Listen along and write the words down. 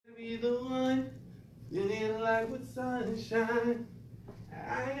bright with sunshine.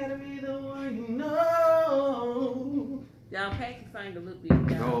 I gotta be the one you know. Y'all Pat can sing a little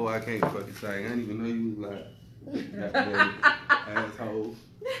bit. No, I can't fucking sing. I didn't even know you was like that asshole.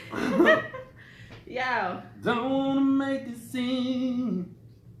 Y'all. Don't wanna make a scene.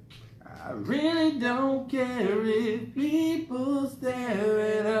 I really don't care if people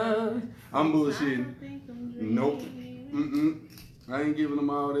stare at us. I'm bullshitting. Nope. I ain't giving them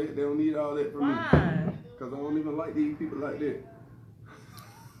all that. They don't need all that from me. Why? Because I don't even like these people like that.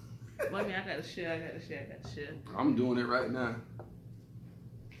 Wait a minute, I gotta share. I'm doing it right now.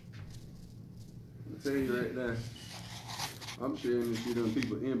 I'll tell you right now. I'm sharing this shit on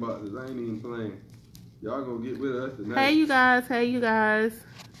people's inboxes. I ain't even playing. Y'all gonna get with us tonight. Hey, you guys.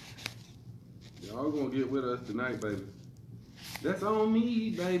 Y'all gonna get with us tonight, baby. That's on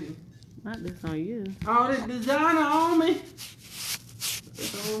me, baby. Not this on you. All this designer on me.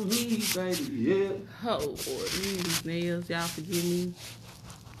 That's on me, baby. Yeah. Oh, Lord. These nails. Y'all forgive me.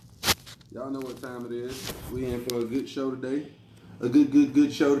 Y'all know what time it is. We in for a good show today. A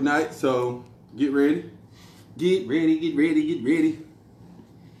good show tonight. So get ready. Get ready.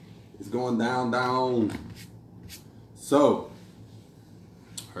 It's going down. So,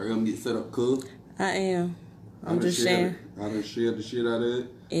 hurry up and get set up, cool. I am. I'm just sharing. I done shared the shit out of it.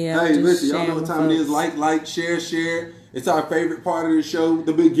 Yeah. Hey, listen, y'all know what time it is. Like, share. It's our favorite part of the show,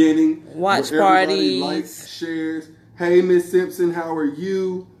 the beginning. Watch parties. Likes, shares. Hey, Miss Simpson, how are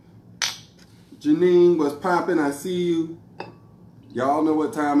you? Janine, what's popping? I see you. Y'all know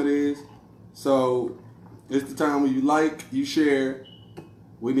what time it is. So, it's the time when you like, you share.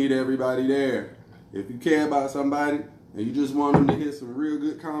 We need everybody there. If you care about somebody and you just want them to hear some real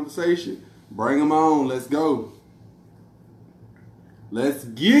good conversation, bring them on. Let's go. Let's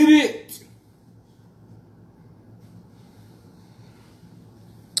get it.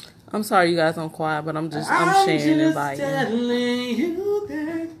 I'm sorry you guys I'm quiet, but I'm sharing and inviting.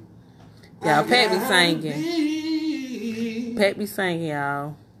 Y'all, Pat be singing. Pat be singing,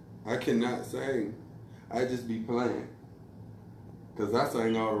 y'all. I cannot sing. I just be playing. Because I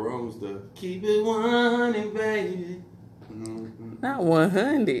sang all the wrong stuff. Keep it 100, baby. Not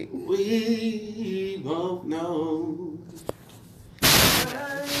 100. We both know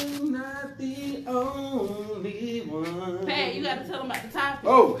I'm not the only one. Pat, you got to tell them about the topic.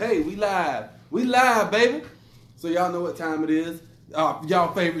 Oh, hey, we live. We live, baby. So y'all know what time it is.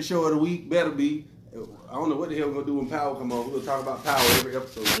 Y'all favorite show of the week better be. I don't know what the hell we're going to do when Power come on. We'll talk about Power every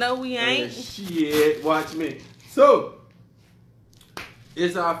episode. No, we ain't. Shit, watch me. So,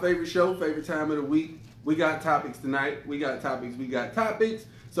 it's our favorite show, favorite time of the week. We got topics tonight. We got topics.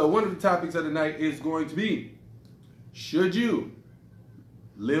 So one of the topics of the night is going to be, should you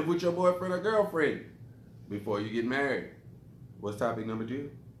live with your boyfriend or girlfriend before you get married? What's topic number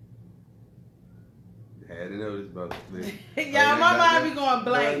 2? Had to know this, brother. Y'all, my mind be going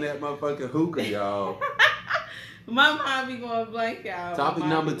blank. That motherfucking hookah, y'all. My mind be going blank, y'all. Topic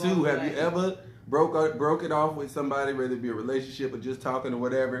number 2, have you ever broke it off with somebody, whether it be a relationship or just talking or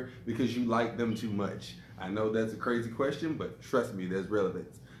whatever, because you like them too much? I know that's a crazy question, but trust me, there's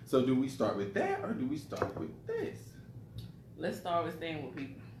relevance. So do we start with that or do we start with this? Let's start with staying with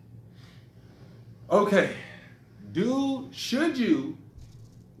people. Okay. Should you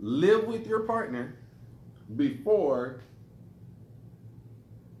live with your partner before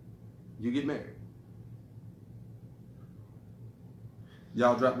you get married?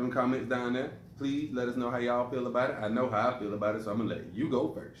 Y'all drop them comments down there. Please let us know how y'all feel about it. I know how I feel about it, so I'm going to let you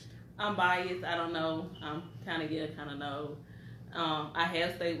go first. I'm biased. I don't know. I'm kind of know. I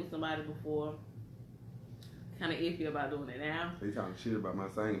have stayed with somebody before. Kind of iffy about doing it now. They talking shit about my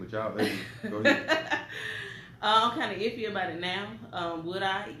singing, but y'all, baby, go ahead. I'm kind of iffy about it now. Would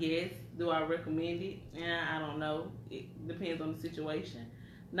I? Yes. Do I recommend it? Yeah, I don't know. It depends on the situation.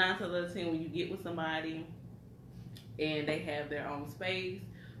 9 times out of 10, when you get with somebody and they have their own space,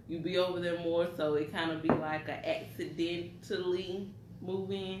 you be over there more, so it kind of be like a accidentally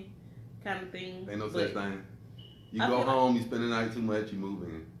move in kind of thing. Ain't no such thing. You go home, you spend the night too much, you move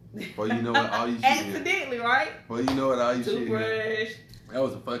in. Before you know it, all you shit accidentally, in. right? Before you know it, all you shit Toothbrush. That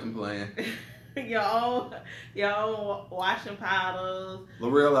was a fucking plan. your own washing powders.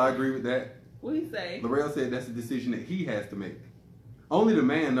 L'Oreal, I agree with that. What he say? L'Oreal said that's a decision that he has to make. Only the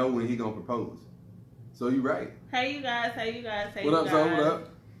man know when he gonna propose. So you right. Hey you guys. What up, so what up?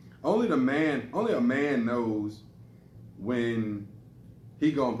 Only a man knows when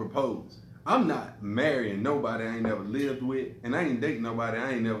he gonna propose. I'm not marrying nobody I ain't never lived with, and I ain't dating nobody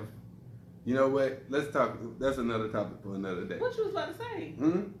I ain't never. You know what? Let's talk. That's another topic for another day. What you was about to say?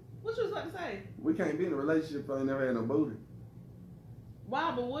 What you was about to say? We can't be in a relationship if I ain't never had no booty.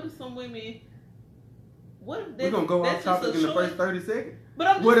 Why? But what if some women What if we're gonna go off topic in the first 30 seconds. But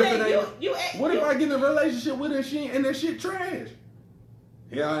I'm just saying, what if I get in a relationship with her and that shit trash?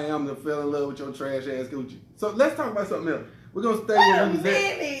 Here I am to fell in love with your trash ass Gucci. So let's talk about something else. We're gonna stay where we was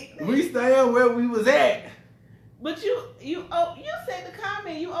at. We stay where we was at. But you said the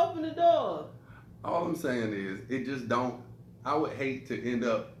comment. You opened the door. All I'm saying is, it just don't. I would hate to end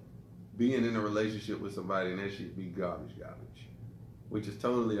up being in a relationship with somebody and that shit be garbage, which is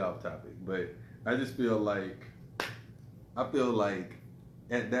totally off topic. But I just feel like,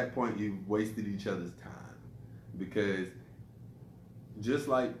 at that point you've wasted each other's time, because just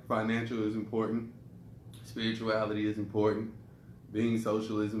like financial is important, spirituality is important, being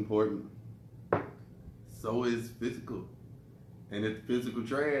social is important, so is physical. And if physical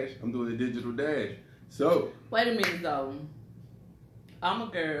trash, I'm doing a digital dash. So wait a minute though. I'm a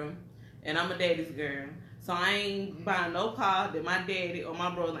girl and I'm a daddy's girl. So I ain't buying no car that my daddy or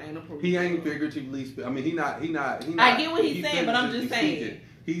my brother ain't approved. He ain't figuratively speaking. I mean, he not. I get what he's saying, but I'm just saying.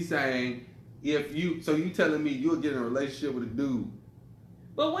 He's saying, so you telling me you'll get in a relationship with a dude.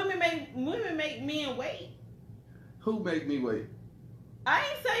 But women make men wait. Who make me wait? I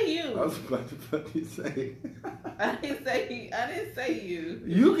ain't say you. I was about to fucking say. I didn't say you.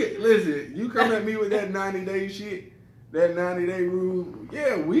 You can listen. You come at me with that 90-day shit, that 90-day rule.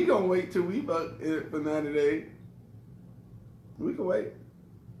 Yeah, we gonna wait till we fuck it for 90 days. We can wait.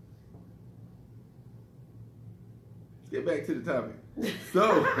 Let's get back to the topic.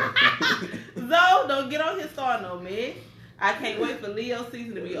 So, don't get on his star no man. I can't wait for Leo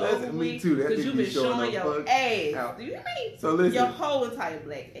season to be over with, because you've been showing your ass. Out. Do you mean? So listen, your whole entire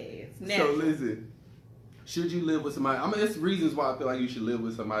black ass. Natural. So listen, should you live with somebody? I mean, there's reasons why I feel like you should live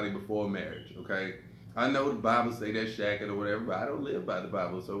with somebody before marriage. Okay, I know the Bible say that's shacking or whatever, but I don't live by the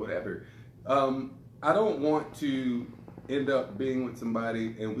Bible, so whatever. I don't want to end up being with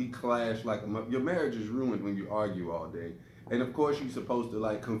somebody and we clash. Like, your marriage is ruined when you argue all day. And of course, you're supposed to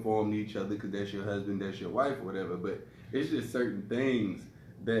like conform to each other because that's your husband, that's your wife, or whatever. But it's just certain things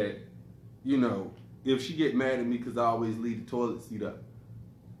that, you know, if she get mad at me because I always leave the toilet seat up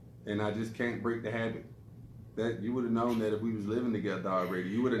and I just can't break the habit, that you would have known that if we was living together already.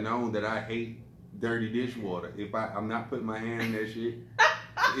 You would have known that I hate dirty dishwater. If I'm not putting my hand in that shit,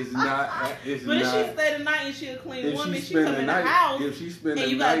 it's not. It's but not, if she stay the night and she a clean woman, she come in the house, if she spend and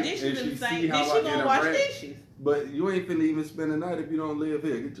the you night got dishes and in she the see sink, how then she I gonna wash interact. dishes. But you ain't finna even spend the night if you don't live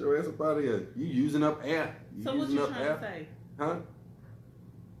here. Get your ass up out of here. You using up air. So what you trying to say? Huh?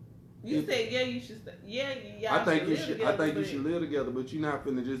 You said you should stay. Yeah. I think you should live together, but you're not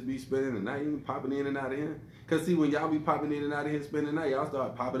finna just be spending the night. You popping in and out of here. Cause see, when y'all be popping in and out of here spending the night, y'all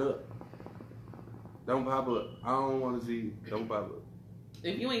start popping up. Don't pop up. I don't want to see you. Don't pop up.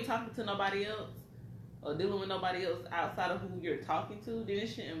 If you ain't talking to nobody else or dealing with nobody else outside of who you're talking to, then it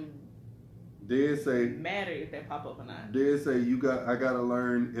shouldn't matter if they pop up or not. They say I gotta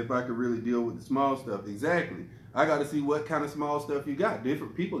learn if I could really deal with the small stuff. Exactly. I gotta see what kind of small stuff you got.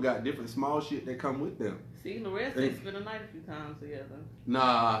 Different people got different small shit that come with them. See, the rest they spend a night a few times together.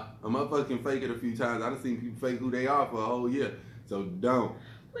 Nah, I motherfucking fake it a few times. I done seen people fake who they are for a whole year. So don't.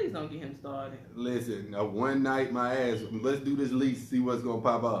 Please don't get him started. Listen, one night my ass. Let's do this lease. See what's gonna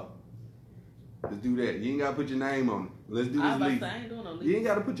pop up. Let's do that. You ain't gotta put your name on it. Let's do this lease. I ain't doing no lease. You ain't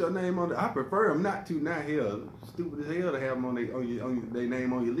gotta put your name on it. I prefer them not to. Not here. Stupid as hell to have them on their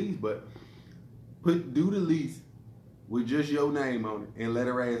name on your lease, but do the lease with just your name on it and let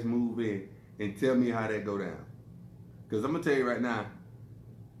her ass move in and tell me how that go down. Cause I'm gonna tell you right now,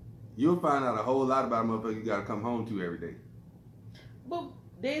 you'll find out a whole lot about a motherfucker you gotta come home to every day. But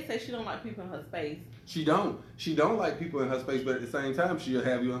Dad says she don't like people in her space. She don't like people in her space, but at the same time, she'll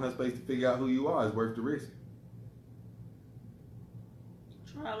have you in her space to figure out who you are. It's worth the risk.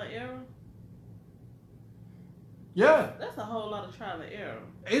 Trial and error? Yeah. That's a whole lot of trial and error.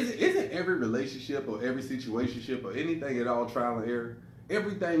 Isn't every relationship or every situationship or anything at all trial and error?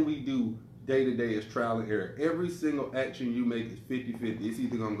 Everything we do day to day is trial and error. Every single action you make is 50-50. It's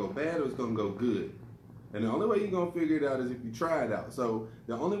either going to go bad or it's going to go good. And the only way you're going to figure it out is if you try it out. So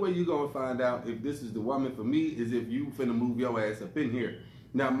the only way you're going to find out if this is the woman for me is if you finna move your ass up in here.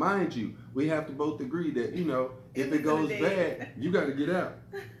 Now, mind you, we have to both agree that, you know, if it goes bad, you got to get out.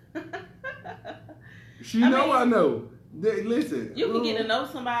 I know. Listen. You can get to know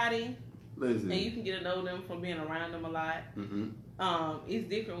somebody. Listen. And you can get to know them from being around them a lot. Mm-hmm. It's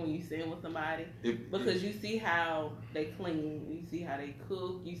different when you stay with somebody because you see how they clean, you see how they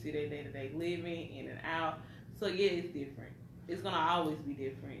cook, you see their day-to-day living in and out. So yeah, it's different. It's gonna always be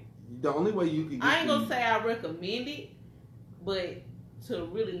different. The only way you can get I ain't gonna say I recommend it, but to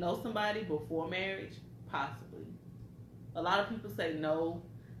really know somebody before marriage, possibly. A lot of people say no,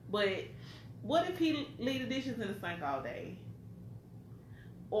 but what if he leave the dishes in the sink all day?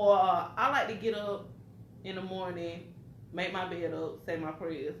 Or I like to get up in the morning, make my bed up, say my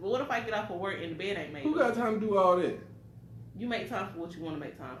prayers. But what if I get off of work and the bed ain't made? Who got time to do all that? You make time for what you want to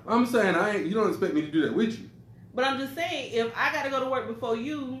make time for. I'm saying you don't expect me to do that with you. But I'm just saying, if I got to go to work before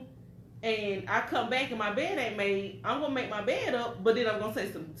you and I come back and my bed ain't made, I'm going to make my bed up, but then I'm going to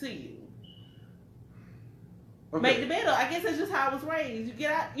say something to you. Okay. Make the bed up. I guess that's just how I was raised. You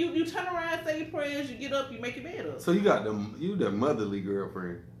get out, you turn around, say your prayers, you get up, you make your bed up. So you got the motherly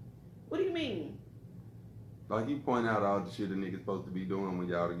girlfriend. What do you mean? Like you point out all the shit a nigga's supposed to be doing when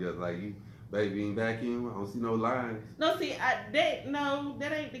y'all together. Like you, baby, ain't vacuum. I don't see no lines. No, see, that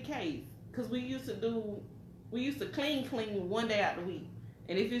ain't the case. Cause we used to clean one day out the week.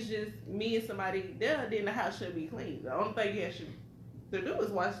 And if it's just me and somebody there, then the house should be clean. The only thing you have to do is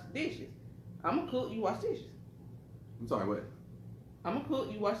wash dishes. I'm gonna cook, you wash dishes. I'm sorry, what? I'm gonna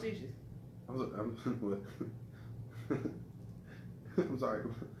cook, you wash dishes. I'm sorry.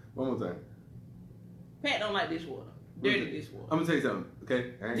 One more time. Pat don't like dishwater. Dirty dishwater. I'm gonna tell you something,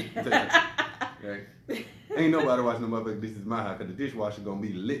 okay? Ain't nobody washing no motherfucking dishes in my house, cause the dishwasher gonna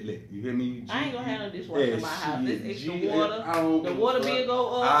be lit. You hear me? I ain't gonna have no dishwasher in my house. This extra water. The water bill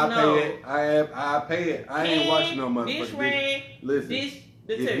go up. I pay it. I ain't washing no motherfucking dish rag. Listen,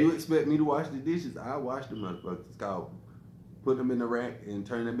 if you expect me to wash the dishes, I wash the motherfuckers. It's called put them in the rack and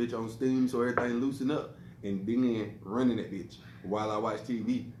turn that bitch on steam so everything loosen up, and then running that bitch while I watch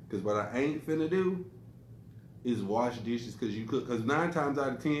TV. Cause what I ain't finna do is wash dishes cause you cook. Cause 9 times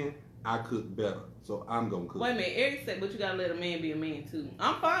out of 10, I cook better. So I'm gonna cook. Wait a minute, Eric said, but you gotta let a man be a man too.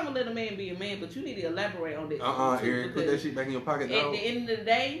 I'm fine with let a man be a man, but you need to elaborate on that. Eric, put that shit back in your pocket. At the end of the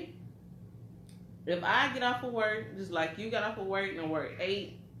day, if I get off of work, just like you got off of work and work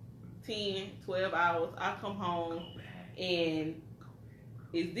 8, 10, 12 hours, I come home and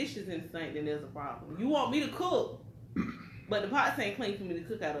it's dishes in the sink, then there's a problem. You want me to cook, but the pots ain't clean for me to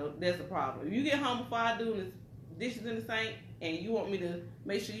cook out of, there's a problem. If you get home before I do and there's dishes in the sink and you want me to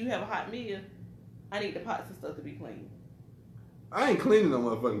make sure you have a hot meal, I need the pots and stuff to be clean. I ain't cleaning no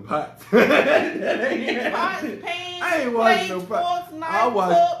motherfucking pots. Pots, pans, I ain't washing no pots. Forks, I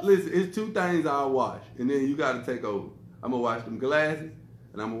wash. Listen, it's 2 things I wash, and then you got to take over. I'm gonna wash them glasses,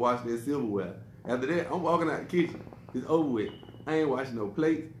 and I'm gonna wash that silverware. After that, I'm walking out the kitchen. It's over with. I ain't washing no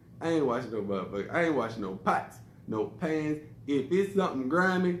plates. I ain't washing no motherfucker. I ain't washing no pots, no pans. If it's something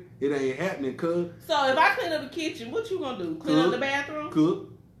grimy, it ain't happening, cuz. So if I clean up the kitchen, what you gonna do? Clean up the bathroom?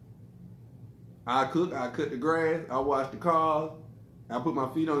 Cook. I cook. I cut the grass. I wash the cars. I put my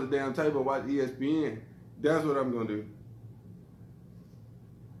feet on the damn table and watch ESPN. That's what I'm gonna do.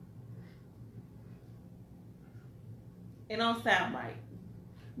 It don't sound right.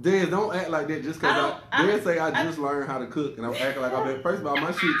 Dez, don't act like that just because Dez say I just learned how to cook and I'm acting like I'm at. First of all,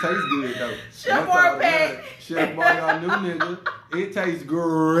 my shit tastes good though. Chef Boyardee. Chef Boyardee, new nigga. It tastes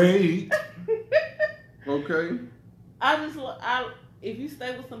great. Okay. If you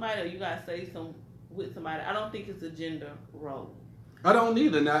stay with somebody or you gotta stay with somebody, I don't think it's a gender role. I don't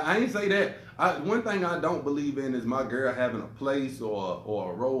either. Now I ain't say that. One thing I don't believe in is my girl having a place or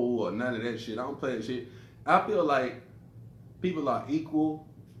a role or none of that shit. I don't play that shit. I feel like people are equal.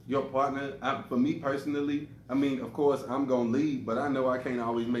 Your partner, for me personally, I mean, of course, I'm going to lead, but I know I can't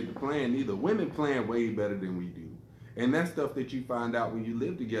always make the plan either. Women plan way better than we do. And that's stuff that you find out when you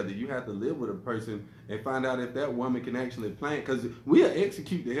live together. You have to live with a person and find out if that woman can actually plan. Because we'll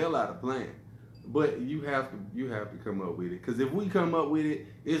execute the hell out of plan. But you have to come up with it. Because if we come up with it,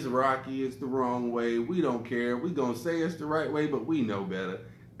 it's rocky, it's the wrong way. We don't care. We going to say it's the right way, but we know better.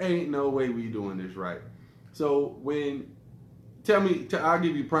 Ain't no way we doing this right. So I'll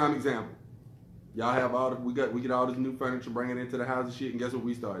give you a prime example. Y'all have we get all this new furniture, bring it into the house and shit, and guess what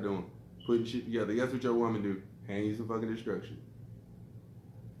we start doing? Putting shit together. Guess what your woman do? Hand you some fucking instructions.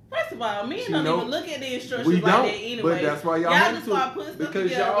 First of all, men don't even look at the instructions we like don't, that anyway. But that's why y'all just start putting stuff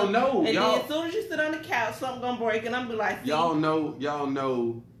because together. Y'all know. And then as soon as you sit on the couch, something gonna break, and I'm be like, see? Y'all know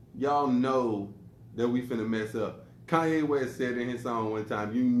that we finna mess up. Kanye West said in his song one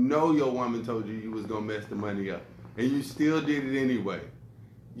time, you know your woman told you was gonna mess the money up. And you still did it anyway.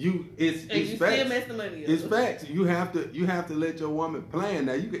 It's facts. Still mess the money up. It's facts. You have to let your woman plan.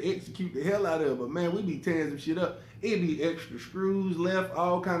 Now you can execute the hell out of it, but man, we be tearing some shit up. It be extra screws left,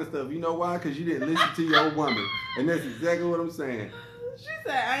 all kind of stuff. You know why? Because you didn't listen to your woman, and that's exactly what I'm saying. She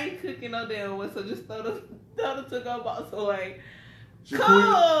said, "I ain't cooking no damn way, so just throw the to-go box away."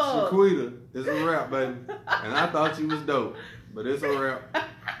 Shaquita, it's a wrap, baby. And I thought you was dope, but it's a wrap.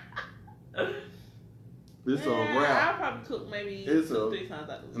 It's a wrap. I'll probably cook maybe 2-3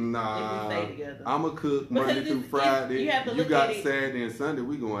 times out the week. Nah, if we stay together. I'ma cook Monday through Friday. You got Saturday and Sunday.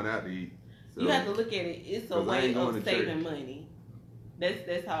 We going out to eat. You have to look at it. It's a 'Cause I way ain't going of to saving church. money.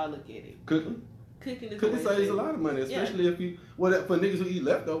 That's how I look at it. Cooking Cooking is saves a way a of lot of money, especially if you for niggas who eat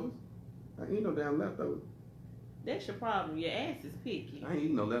leftovers. I ain't eat no damn leftovers. That's your problem. Your ass is picky. I ain't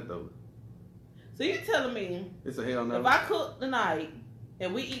eating no leftovers. So you telling me It's a hell no. if I cook tonight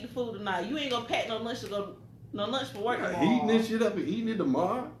and we eat the food tonight, you ain't gonna pack no lunch for work tomorrow? Heating this shit up and eating it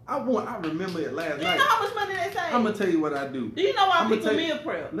tomorrow. I remember it last You night. know how much money they save? I'm gonna tell you what I do. Do you know why I'ma people tell- meal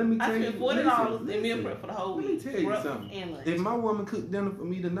prep? Let me tell I you. spend $40 in meal listen. prep for the whole Let me week. tell you Breakfast something. and lunch. If my woman cooked dinner for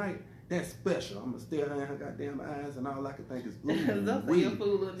me tonight, that's special. I'm gonna stare her in her goddamn eyes, and all I can think is, Don't say ooh, your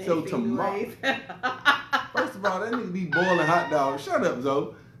food look So nasty tomorrow- anyways. First of all, that nigga be boiling hot dogs. Shut up,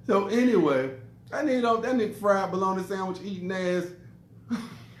 Zoe. So anyway, that nigga fried bologna sandwich eating ass.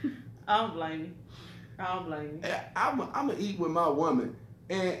 I don't blame you. I'm gonna eat with my woman,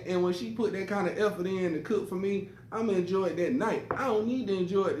 and when she put that kind of effort in to cook for me, I'm gonna enjoy it that night. I don't need to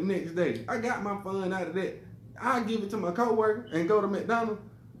enjoy it the next day. I got my fun out of that. I give it to my coworker and go to McDonald's,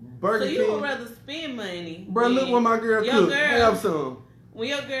 Burger So King. you would rather spend money? Bro, look what my girl your cooked. girl- Have some. When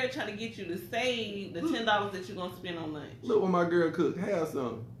your girl trying to get you to save the $10 that you're gonna spend on lunch. Look what my girl cooked. Have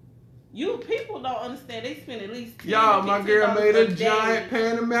some. You people don't understand. They spend at least $10 Y'all, to my $15 girl made a day. giant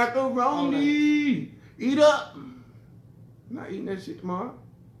pan of macaroni. Eat up. I'm not eating that shit tomorrow.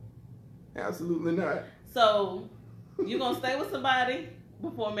 Absolutely not. So you gonna stay with somebody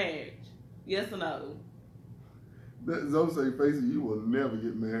before marriage? Yes or no? That Zoe say, Facey, you will never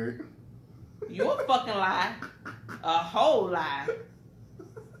get married. You a fucking lie. A whole lie.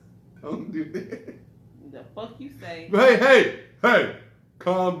 Don't do that. The fuck you say? Hey,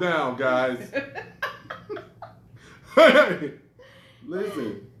 calm down, guys. Hey,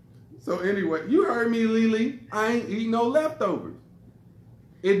 listen. So anyway, you heard me, Lily. I ain't eating no leftovers.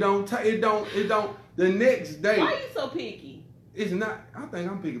 It don't. The next day, Why you so picky? it's not. I think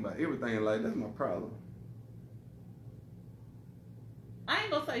I'm picky about everything in life. That's my problem. I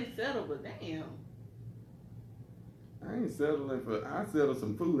ain't gonna say settle, but damn. I ain't settling for. I settle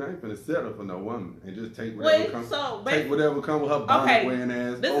some food. I ain't finna settle for no woman and just take whatever Wait, comes. so Take whatever come with her bonnet Okay, wearing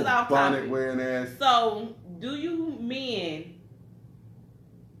ass. this is off bonnet topic. wearing ass. So, do you men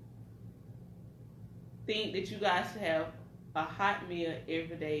think that you guys should have a hot meal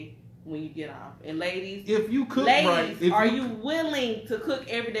every day when you get off? And ladies, If you cook right, ladies, if are you willing to cook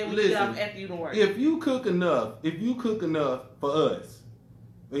every day when you get Listen, off after you done work? if you cook enough for us,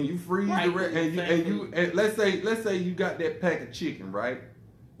 and you freeze Right, the rest, and let's say you got that pack of chicken, right?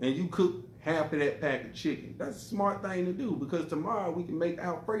 And you cook half of that pack of chicken. That's a smart thing to do because tomorrow we can make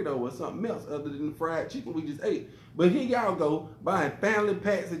Alfredo or something else other than the fried chicken we just ate. But here y'all go buying family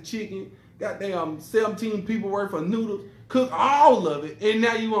packs of chicken, goddamn 17 people worth of noodles, cook all of it, and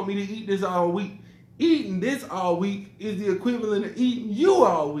now you want me to eat this all week. Eating this all week is the equivalent of eating you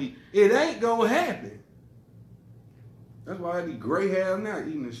all week. It ain't gonna happen. That's why I need gray hair now,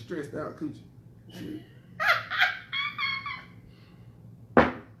 eating a stressed out coochie. Shit.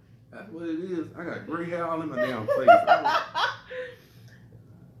 That's what it is. I got gray hair all in my damn face.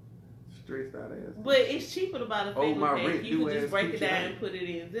 Stressed out ass. But it's cheaper to buy the Oh, my family pack. rent You due can just ass break it coochie down out. and put it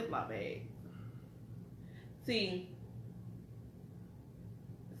in Ziploc bags. See.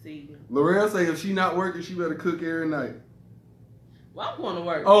 L'Oreal say if she not working, she better cook every night. Well, I'm going to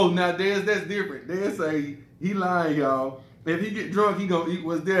work. Oh, now that's different. They say he lying, y'all. If he get drunk, he gonna eat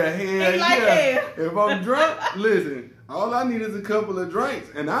what's there. Hell He like yeah. hell. If I'm drunk, listen, all I need is a couple of drinks,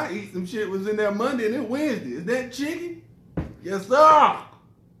 and I eat some shit was in there Monday and then Wednesday. Is that chicken? Yes, sir.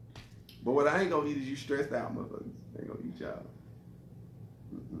 But what I ain't gonna eat is you stressed out, motherfuckers. I ain't gonna eat y'all.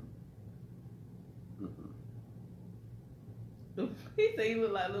 He said he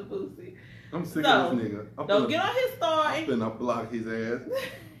look like Lil Boosie. I'm sick So, of this nigga. Don't get on his I'm story. finna block his ass.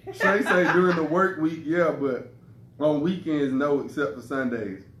 Shay say during the work week, yeah, but on weekends, no, except for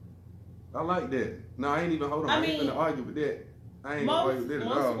Sundays. I like that. No, I ain't even, hold on. I ain't finna argue with that. I ain't gonna argue with that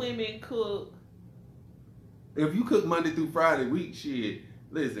at all. Most women cook. If you cook Monday through Friday week, shit,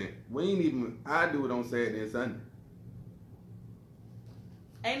 listen, we ain't even, I do it on Saturday and Sunday.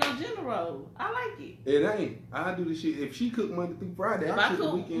 Ain't no general. I like it. It ain't. I do the shit. If she cook Monday through Friday, If I I cook the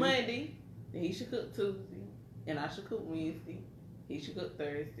cook weekend. Monday, then he should cook Tuesday. And I should cook Wednesday. He should cook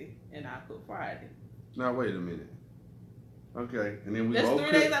Thursday. And I cook Friday. Now wait a minute. Okay, and then we That's both 3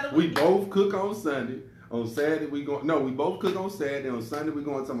 cook. days out of the We week. both cook on Sunday. On Saturday we go. No, we both cook on Saturday. On Sunday we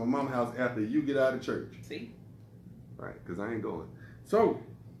going to my mama's house after you get out of church. See? Right? Because I ain't going. So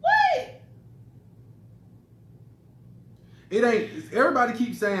What? it ain't. Everybody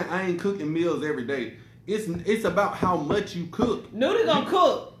keeps saying I ain't cooking meals every day. It's about how much you cook. Nudie gonna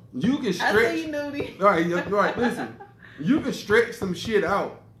cook. You can I stretch. see you, Nudie. All right, listen. You can stretch some shit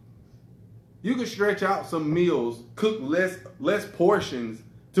out You can stretch out some meals, cook less portions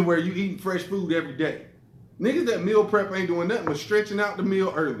to where you eating fresh food every day. Niggas that meal prep ain't doing nothing but stretching out the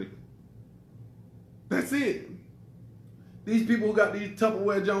meal early. That's it. These people who got these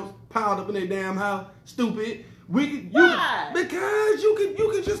Tupperware joints piled up in their damn house, stupid. Why? Because you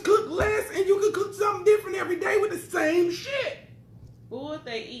can just cook less and you can cook something different every day with the same shit. What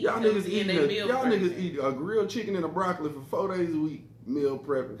they eat? Y'all niggas niggas eat a grilled chicken and a broccoli for 4 days a week, meal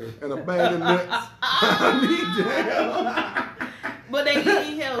prepping, and a bag of nuts. I mean, damn. But they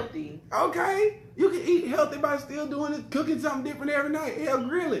eating healthy. Okay, you can eat healthy by still doing it, cooking something different every night. Hell,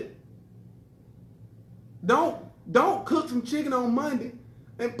 grill it. Don't cook some chicken on Monday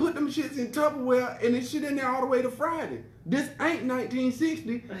and put them shits in Tupperware and it shit in there all the way to Friday. This ain't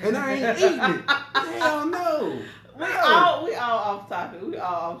 1960 and I ain't eating it. Hell no. We all off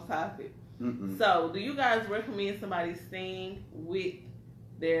topic. Mm-mm. So, do you guys recommend somebody sing with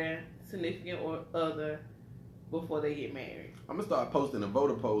their significant or other before they get married? I'm gonna start posting a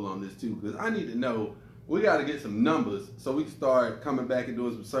voter poll on this too, because I need to know. We got to get some numbers so we can start coming back and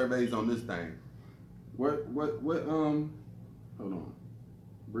doing some surveys on this thing. What hold on.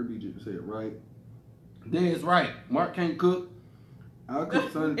 Brittany just said right. Dan's right. Mark can't cook. I'll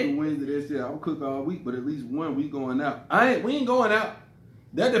cook Sunday through Wednesday. That's it. I'll cook all week, but at least 1 week going out. We ain't going out.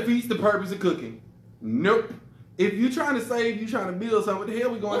 That defeats the purpose of cooking. Nope. If you trying to save, you trying to build something, what the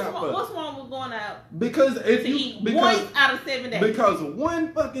hell we going out for? What's wrong with going out? Because if you eat once out of 7 days. Because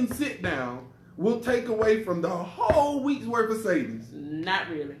one fucking sit down will take away from the whole week's worth of savings. Not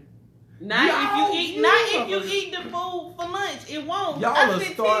really. Not if you eat the food for lunch. It won't. Y'all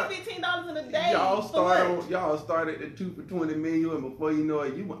spend $15 in a day. Y'all start at the 2 for $20 menu, and before you know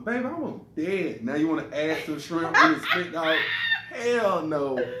it, you want, baby, I want dead. Now you want to add some shrimp and spit out. Hell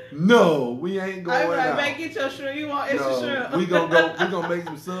no, we ain't going out. Babe, get your shrimp. You want extra shrimp? We gonna make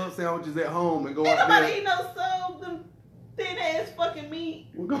some sub sandwiches at home and go out there. Ain't nobody eat no sub, them thin ass fucking meat.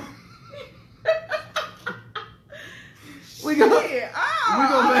 We're gonna. We gonna make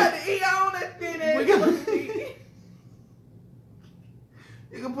eat on that thin ass meat.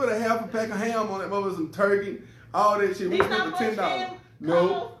 You can put a half a pack of ham on it, over some turkey, all that shit. We put the $10.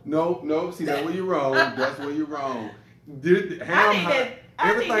 No. See, that's where you're wrong. That's where you're wrong. Everything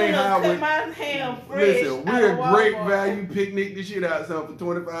high with my ham fresh. Listen, we're a great value picnic this shit out something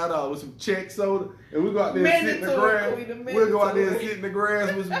for $25 with some Czech soda, and we go out there and sit in the grass. We'll go out there and sit in the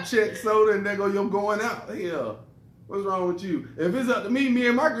grass with some Czech soda, and they go, you're going out. Hell, what's wrong with you? If it's up to me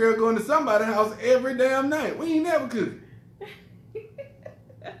and my girl going to somebody's house every damn night. We ain't never cooking.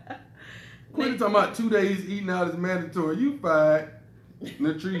 Quit talking about 2 days eating out is mandatory. You fired.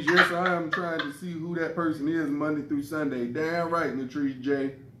 Natrice, yes, I am trying to see who that person is Monday through Sunday. Damn right, Natrice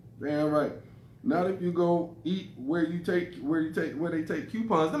J. Damn right. Not if you go eat where they take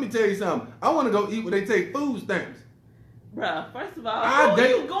coupons. Let me tell you something. I want to go eat where they take food stamps. Bruh, first of all, who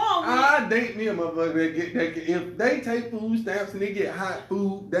you going with? I date me a motherfucker that if they take food stamps and they get hot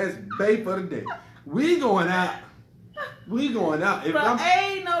food, that's bait for the day. We going out. If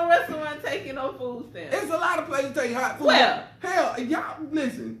ain't no restaurant taking no food stamps. It's a lot of places take hot food. Well, hell, y'all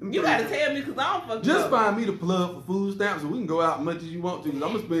listen. You gotta tell me because I don't fucking Just find me the plug for food stamps and we can go out as much as you want to. Cause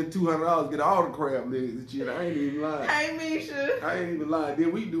I'm gonna spend $200 to get all the crab legs and shit. I ain't even lying. Hey, Misha. I ain't even lying.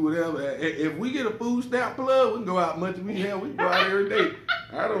 Then we do whatever. If we get a food stamp plug, we can go out as much as we can. We can go out every day.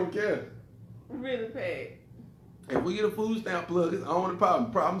 I don't care. Really bad. If we get a food stamp plug, it's on the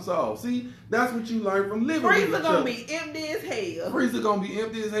problem solved. See, that's what you learn from living with each Freezer other. gonna be empty as hell. Freezer gonna be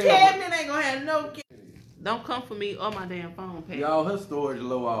empty as hell. Cabinet ain't gonna have no. Don't come for me or my damn phone, Pat. Y'all, her storage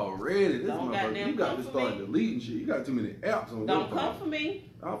low already. This Don't motherfucker, goddamn you got come to for start me. deleting shit. You got too many apps on your Don't phone. come for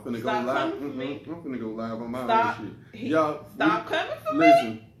me. I'm finna go Stop live. coming for me. I'm finna go live on my Stop. own shit. Y'all, Stop coming for me.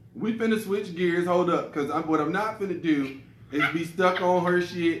 Listen, we finna switch gears. Hold up, cause what I'm not finna do is be stuck on her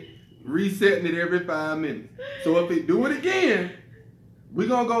shit, resetting it every 5 minutes. So if it do it again, we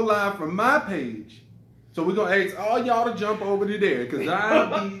gonna go live from my page. So we gonna ask all y'all to jump over to there, cause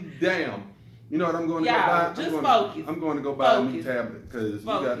I'll be damn. You know what I'm going to go buy? Focus. I'm going to go buy a new tablet because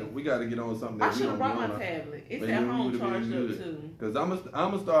we got to get on something. I should have brought my tablet. It's at home charged up too. Because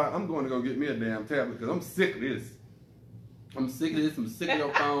I'm going to go get me a damn tablet because I'm sick of this. I'm sick of this. I'm sick of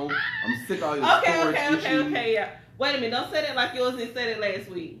your phone. I'm sick of all your storage issues. Okay, yeah. Wait a minute. Don't say that like yours didn't say that last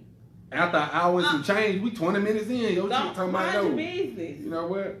week. After hours and change, we 20 minutes in. Your shit talking about your business. You know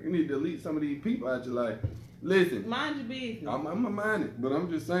what? You need to delete some of these people out your life. Listen. Mind your business. I'm going to mind it, but I'm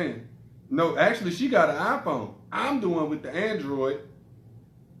just saying. No, actually, she got an iPhone. I'm the one with the Android.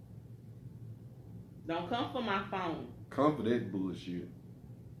 Don't come for my phone. Come for that bullshit.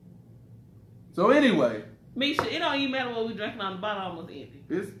 So anyway, Misha, it don't even matter what we drinking on the bottle, almost empty.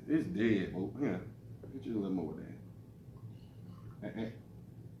 It's dead. Well, yeah, get you a little more of that.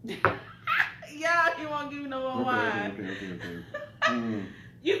 Yeah, you won't give me no more wine. Okay.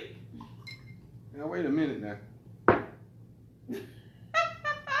 You. Now wait a minute now.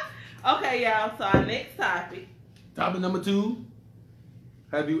 Okay, y'all. So our next topic. Topic number 2.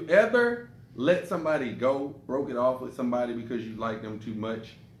 Have you ever let somebody go, broke it off with somebody because you like them too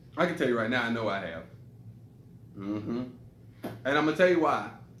much? I can tell you right now, I know I have. And I'm gonna tell you why.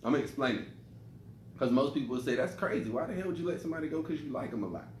 I'm gonna explain it. Because most people will say, that's crazy. Why the hell would you let somebody go because you like them a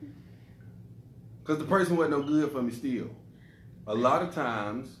lot? Because the person wasn't no good for me still. A lot of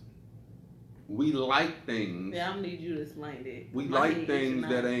times, we like things. Yeah, I'm gonna need you to explain that. We like things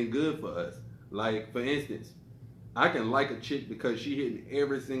that ain't good for us. Like, for instance, I can like a chick because she hit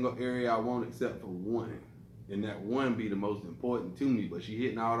every single area I want except for one. And that one be the most important to me, but she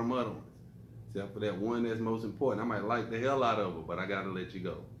hitting all them other ones. Except for that one that's most important. I might like the hell out of her, but I gotta let you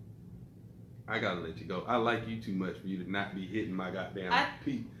go. I gotta let you go. I like you too much for you to not be hitting my goddamn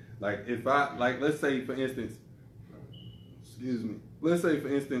peak. Like, if I, like, let's say, for instance, let's say, for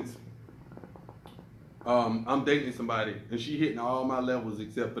instance, I'm dating somebody and she hitting all my levels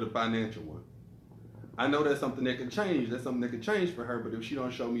except for the financial one. I know that's something that can change. That's something that can change for her, but if she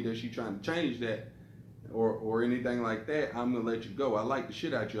don't show me that she's trying to change that or anything like that, I'm gonna let you go. I like the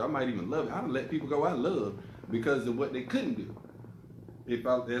shit out of you. I might even love it. I done let people go I love because of what they couldn't do. If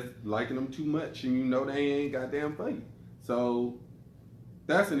that's liking them too much and you know they ain't goddamn for you. So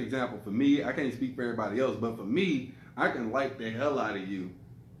that's an example for me. I can't speak for everybody else, but for me, I can like the hell out of you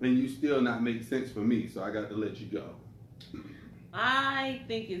and you still not make sense for me, so I got to let you go. I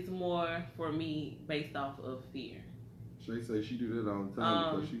think it's more for me based off of fear. Shay say she do that all the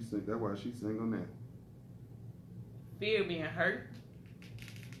time because she sing. That's why she sing on that. Fear of being hurt.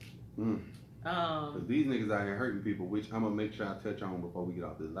 Cause these niggas out here hurting people, which I'm gonna make sure I touch on before we get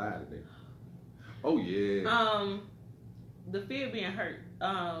off this live today. Oh yeah. The fear of being hurt.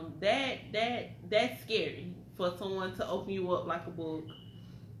 That's scary for someone to open you up like a book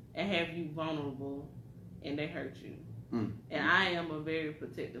and have you vulnerable, and they hurt you. And I am a very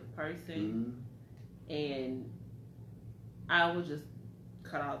protective person, and I will just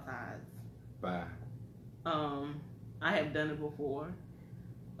cut all ties. Bye. I have done it before.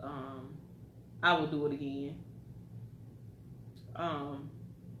 I will do it again.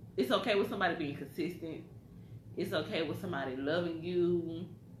 It's okay with somebody being consistent. It's okay with somebody loving you.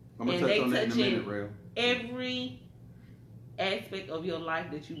 I'm gonna touch on that in a minute, Rail. Every aspect of your life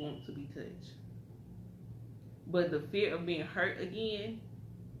that you want to be touched. But the fear of being hurt again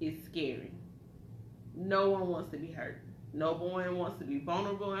is scary. No one wants to be hurt. No one wants to be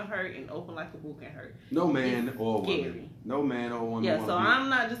vulnerable and hurt and open like a book and hurt. No man or woman. No man or woman. Yeah, so I'm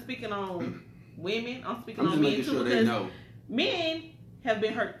not just speaking on women. I'm speaking on men too. Sure they know. Men have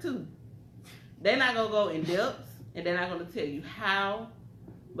been hurt too. They're not going to go in depth and they're not going to tell you how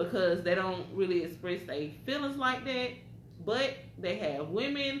because they don't really express their feelings like that. But they have.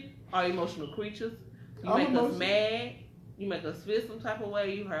 Women are emotional creatures. You make us mad. You make us feel some type of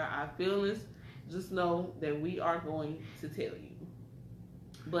way. You hurt our feelings. Just know that we are going to tell you.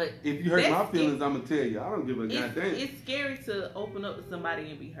 But if you hurt my feelings, I'm going to tell you. I don't give a goddamn. It's scary to open up to somebody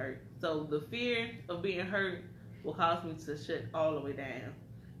and be hurt. So the fear of being hurt will cause me to shut all the way down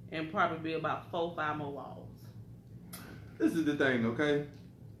and probably be about 4 or 5 more walls. This is the thing, okay?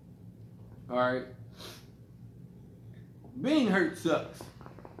 All right. Being hurt sucks.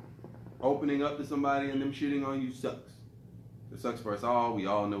 Opening up to somebody and them shitting on you sucks. It sucks for us all. We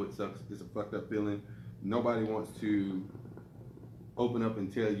all know it sucks. It's a fucked up feeling. Nobody wants to open up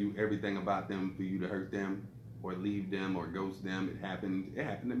and tell you everything about them for you to hurt them or leave them or ghost them. It happened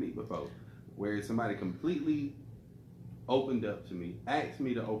to me before. Where somebody completely opened up to me, asked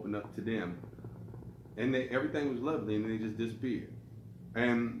me to open up to them, and everything was lovely and they just disappeared.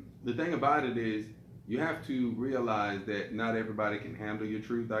 And the thing about it is, you have to realize that not everybody can handle your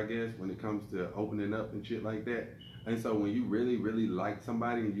truth, I guess, when it comes to opening up and shit like that. And so when you really, really like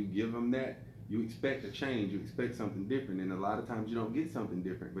somebody and you give them that, you expect a change, you expect something different. And a lot of times you don't get something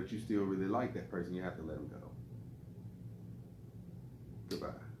different, but you still really like that person. You have to let them go. Goodbye.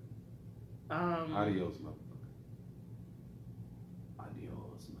 Adios, motherfucker.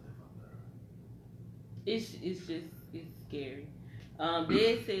 Adios, motherfucker. It's scary.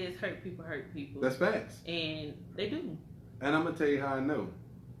 Dad says hurt people. That's facts. And they do. And I'm going to tell you how I know.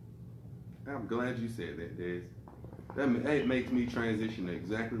 I'm glad you said that, Des. That makes me transition to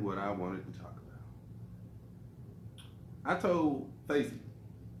exactly what I wanted to talk about. I told Facey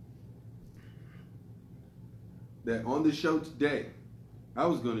that on the show today, I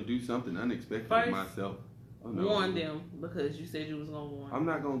was going to do something unexpected with myself. warn them because you said you was gonna warn. I'm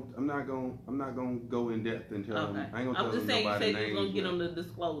not gonna go in depth and tell them. I ain't gonna tell them just saying you said names, you was gonna get them the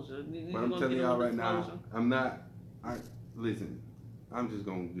disclosure. But I'm telling y'all right now, I'm not. Listen. I'm just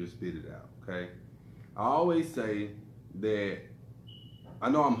gonna spit it out. Okay. I always say that. I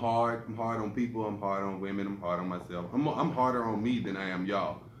know I'm hard. I'm hard on people. I'm hard on women. I'm hard on myself. I'm harder on me than I am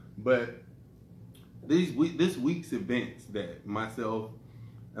y'all. But this week's events that myself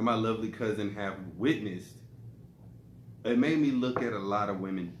and my lovely cousin have witnessed, it made me look at a lot of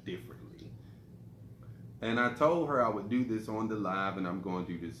women differently. And I told her I would do this on the live, and I'm going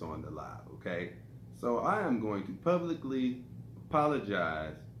to do this on the live, okay? So I am going to publicly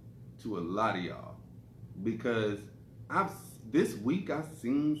apologize to a lot of y'all because this week I've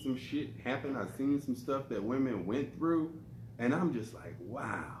seen some shit happen. I've seen some stuff that women went through, and I'm just like,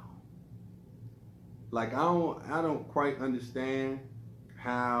 wow. Like, I don't quite understand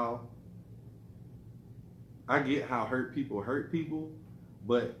how. I get how hurt people,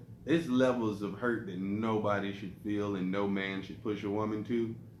 but it's levels of hurt that nobody should feel and no man should push a woman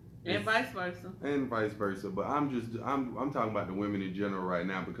to. And vice versa. And vice versa. But I'm talking about the women in general right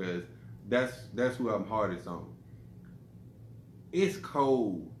now because that's who I'm hardest on. It's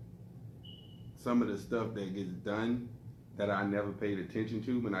cold. Some of the stuff that gets done that I never paid attention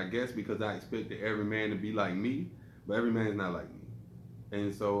to, and I guess because I expected every man to be like me, but every man is not like me.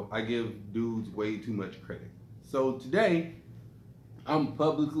 And so I give dudes way too much credit. So today, I'm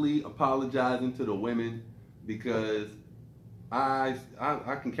publicly apologizing to the women because I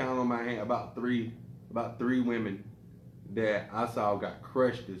can count on my hand about three women that I saw got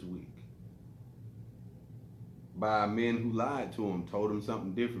crushed this week by men who lied to them, told them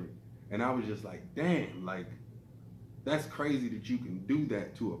something different. And I was just like, damn, like, that's crazy that you can do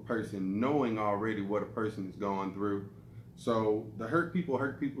that to a person knowing already what a person is going through. So the hurt people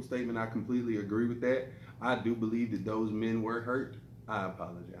statement, I completely agree with that. I do believe that those men were hurt. I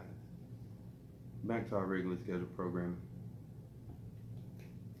apologize. Back to our regular scheduled programming.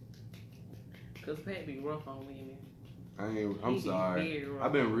 Cause Pat be rough on women. I'm sorry.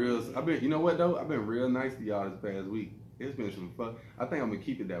 You know what though? I've been real nice to y'all this past week. It's been some fun. I think I'm gonna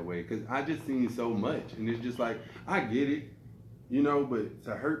keep it that way because I just seen so much, and it's just like I get it, you know. But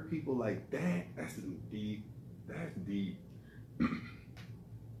to hurt people like that, that's deep. That's deep.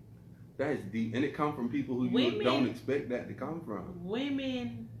 That's deep, and it come from people who you don't expect that to come from.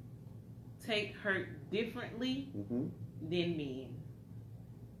 Women take hurt differently than men.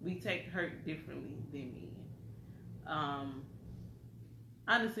 We take hurt differently than men.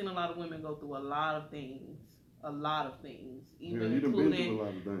 I've seen a lot of women go through a lot of things, even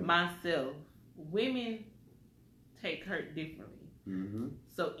including myself. Women take hurt differently. Mm-hmm.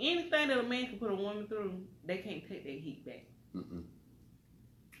 So anything that a man can put a woman through, they can't take their heat back. Mm-mm.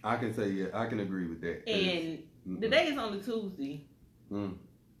 I can say, yeah, I can agree with that. And today is only Tuesday. And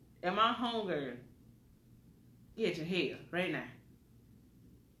my homegirl get your hair right now.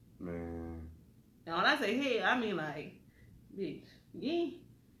 Man. And when I say hair, I mean like, bitch, you ain't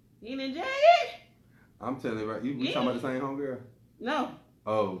in jail yet? I'm telling you, right? We talking about the same homegirl? No.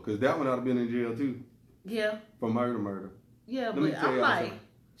 Oh, because that one ought to been in jail too. Yeah. For murder. Yeah, but I'm like,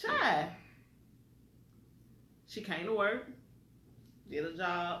 child. She came to work, did a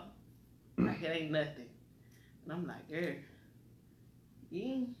job, like it ain't nothing. And I'm like, girl,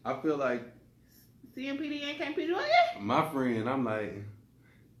 I feel like CMPD ain't can't pick you up yet? My friend, I'm like,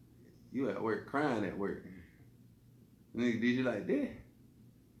 you at work crying at work. Nigga, did you like that?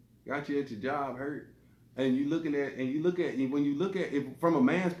 Got you at your job hurt. And when you look at it from a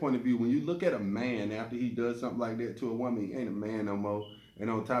man's point of view, when you look at a man after he does something like that to a woman, he ain't a man no more. And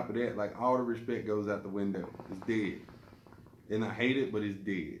on top of that, like, all the respect goes out the window. It's dead. And I hate it, but it's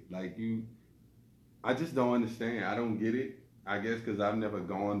dead. Like, I just don't understand. I don't get it. I guess because I've never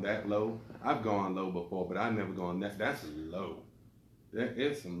gone that low. I've gone low before, but I've never gone that's low.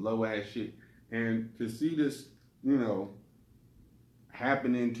 It's some low ass shit. And to see this,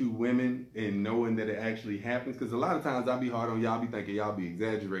 happening to women and knowing that it actually happens, because a lot of times I be hard on y'all, be thinking y'all be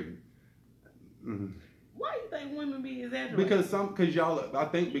exaggerating. Mm-hmm. Why you think women be exaggerating? Because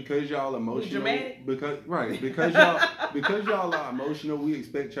y'all emotional. Dramatic? Because y'all are emotional, we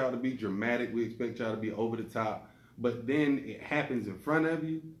expect y'all to be dramatic, we expect y'all to be over the top, but then it happens in front of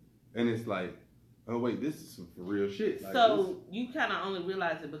you, and it's like, oh wait, this is some for real shit. Like, so you kind of only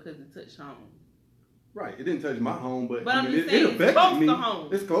realize it because it touched home. Right, it didn't touch my home, but I mean, it affected close me. To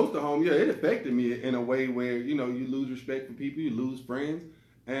home. It's close to home. Yeah, it affected me in a way where you lose respect for people, you lose friends,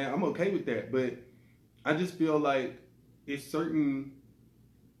 and I'm okay with that. But I just feel like it's certain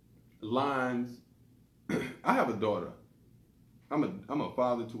lines. I have a daughter. I'm a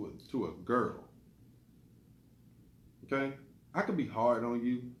father to a girl, Okay? I could be hard on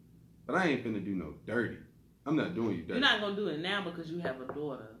you, but I ain't finna do no dirty. I'm not doing you dirty. You're not gonna do it now because you have a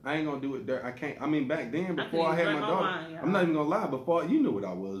daughter. I ain't gonna do it dirty. I can't. I mean, back then, before I had my daughter, line, I'm not even gonna lie. Before, you knew what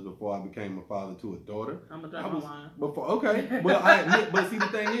I was before I became a father to a daughter. I'm gonna drop my line. Before, okay. Well, I admit, but see, the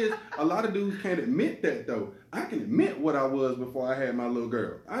thing is, a lot of dudes can't admit that though. I can admit what I was before I had my little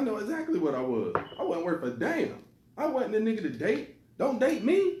girl. I know exactly what I was. I wasn't worth a damn. I wasn't a nigga to date. Don't date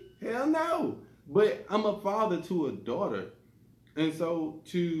me. Hell no. But I'm a father to a daughter, and so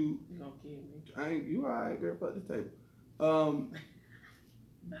to You gonna kill me? you alright, girl? Fuck this table.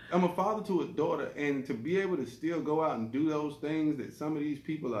 I'm a father to a daughter, and to be able to still go out and do those things that some of these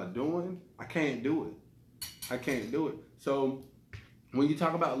people are doing, I can't do it. I can't do it. So when you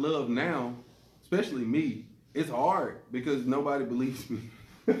talk about love now, especially me, it's hard because nobody believes me.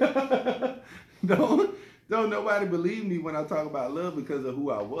 Don't nobody believe me when I talk about love because of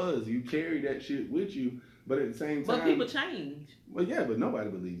who I was. You carry that shit with you, but at the same time, but people change. Well, yeah, but nobody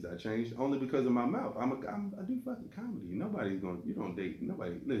believes I changed only because of my mouth. I do fucking comedy. Nobody's gonna. You don't date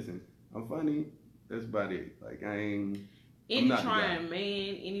nobody. Listen, I'm funny. That's about it. Like I ain't. Any trying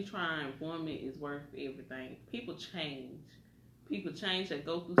man, any trying woman is worth everything. People change. People change. They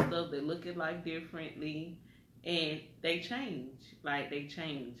go through stuff. They look at life differently, and they change. Like they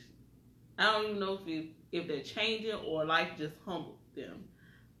change. I don't even know if they're changing or life just humbled them,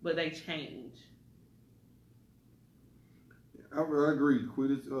 but they change. I agree.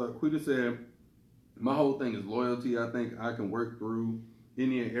 Quita said, my whole thing is loyalty. I think I can work through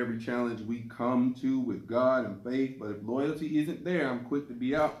any and every challenge we come to with God and faith, but if loyalty isn't there, I'm quick to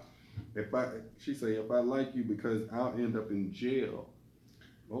be out. She said, if I like you because I'll end up in jail.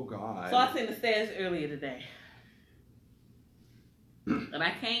 Oh God. So I seen the stats earlier today. And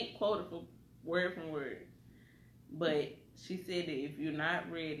I can't quote it from word, but she said that if you're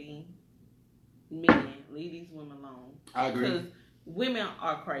not ready, men, leave these women alone. I agree. Because women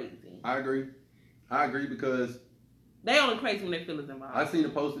are crazy. I agree because they only crazy when their feelings involved. I seen a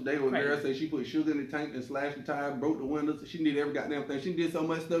post today where a girl said she put sugar in the tank and slashed the tire, broke the windows. She did every goddamn thing. She did so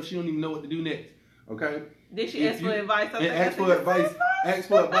much stuff she don't even know what to do next. Okay? Did she ask for advice? Ask for advice. Ask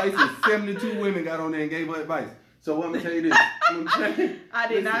for advice, and 72 women got on there and gave her advice. So I'm gonna tell you this. I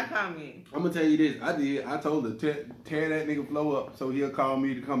did not comment. I'm gonna tell you this. I did. I told her tear that nigga flow up so he'll call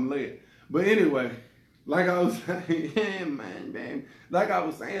me to come lay it. But anyway, like I was saying, man. Like I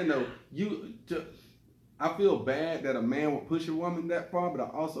was saying though, I feel bad that a man would push a woman that far, but I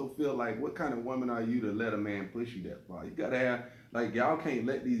also feel like, what kind of woman are you to let a man push you that far? You gotta have, like, y'all can't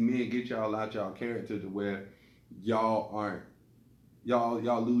let these men get y'all out y'all character to where y'all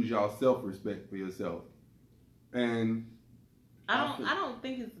lose y'all self-respect for yourself. And I don't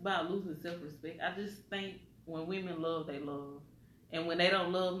think it's about losing self-respect. I just think when women love, they love. And when they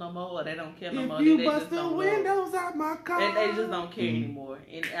don't love no more or they don't care no more, if you bust the windows out my car, they just don't care anymore.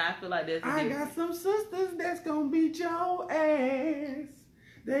 And I feel like that's I got some sisters that's gonna beat your ass.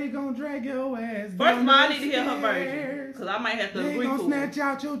 They gonna drag your ass. First of all, I need to hear her version, because I might have to agree to it. They gonna snatch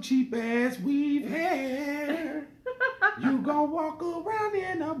out your cheap ass weave hair. You gonna walk around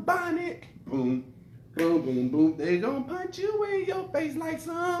in a bonnet. Boom, boom, boom, boom. They gonna punch you in your face like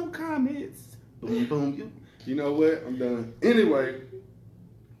some comets. Boom, boom. You know what? I'm done. Anyway,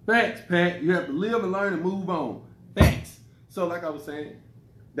 facts, Pat. You have to live and learn and move on. Facts. So, like I was saying,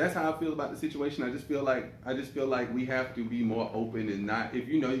 that's how I feel about the situation. I just feel like we have to be more open and not. If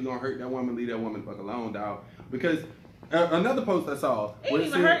you know you're gonna hurt that woman, leave that woman the fuck alone, dog. Because another post I saw. It ain't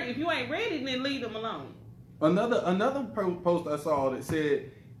even hurt. If you ain't ready, then leave them alone. Another post I saw that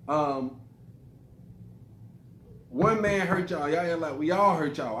said, one man hurt y'all. Y'all act like we all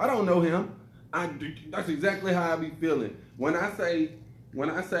hurt y'all. I don't know him. That's exactly how I be feeling. When I say,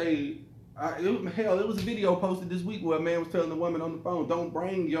 it was a video posted this week where a man was telling the woman on the phone, don't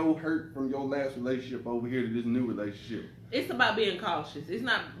bring your hurt from your last relationship over here to this new relationship. It's about being cautious. It's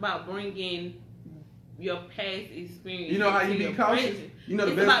not about bringing your past experience. You know how you be cautious? You know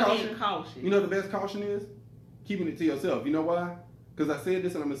the best caution? Being cautious. You know the best caution is? Keeping it to yourself. You know why? Because I said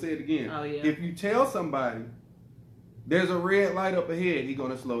this and I'm going to say it again. Oh, yeah. If you tell somebody there's a red light up ahead, he's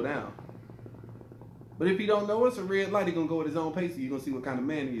going to slow down. But if he don't know it's a red light, he's going to go at his own pace and you're going to see what kind of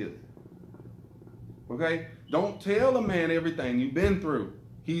man he is. Okay? Don't tell a man everything you've been through.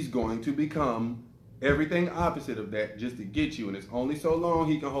 He's going to become everything opposite of that just to get you. And it's only so long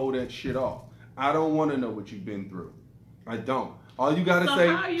he can hold that shit off. I don't want to know what you've been through. I don't. All you got to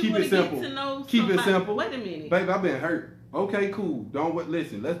say, keep it simple. Keep it simple. Wait a minute. Baby, I've been hurt. Okay, cool.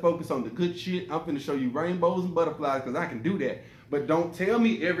 Listen, let's focus on the good shit. I'm finna show you rainbows and butterflies because I can do that. But don't tell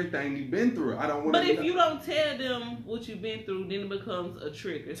me everything you've been through. I don't want to. But if you don't tell them what you've been through, then it becomes a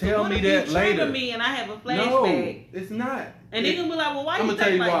trigger. So tell me that you later. Trigger me and I have a flashback. No, it's not. And they're gonna be like, well, why you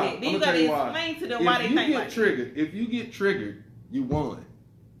think like that? Then you gotta explain to them why they think like that. If you get triggered, you won.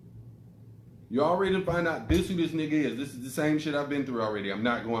 You already find out this who this nigga is. This is the same shit I've been through already. I'm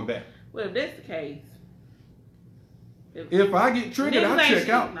not going back. Well, if that's the case. If I get triggered, I check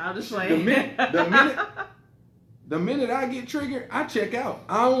out. No, just like the minute I get triggered, I check out.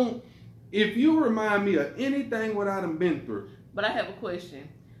 I don't. If you remind me of anything what I done been through. But I have a question.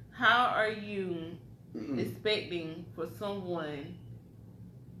 How are you expecting for someone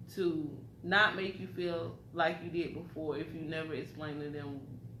to not make you feel like you did before if you never explain to them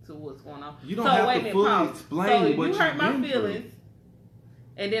to what's going on? You don't have to fully explain so if what you hurt my feelings, through.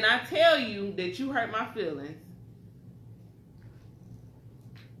 And then I tell you that you hurt my feelings.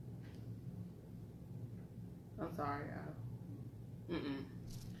 I'm sorry,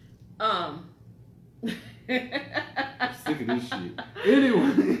 I'm sick of this shit.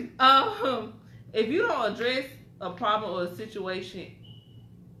 Anyway. If you don't address a problem or a situation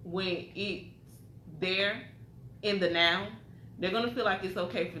when it's there in the now, they're gonna feel like it's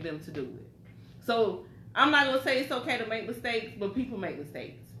okay for them to do it. So I'm not gonna say it's okay to make mistakes, but people make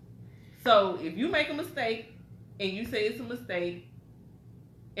mistakes. So if you make a mistake and you say it's a mistake,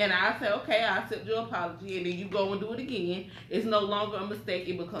 and I say, okay, I accept your apology, and then you go and do it again, it's no longer a mistake,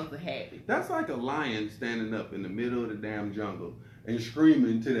 it becomes a habit. That's like a lion standing up in the middle of the damn jungle and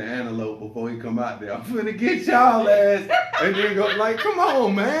screaming to the antelope before he come out there, I'm finna get y'all ass, and then go, like, come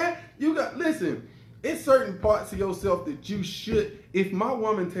on, man. Listen, it's certain parts of yourself that you should, if my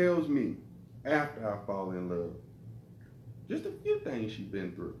woman tells me after I fall in love, just a few things she's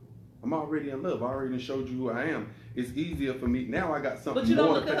been through, I'm already in love. I already showed you who I am. It's easier for me. Now I got something more. But you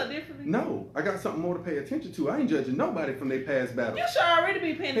don't look at her differently? No. I got something more to pay attention to. I ain't judging nobody from their past battles. You should already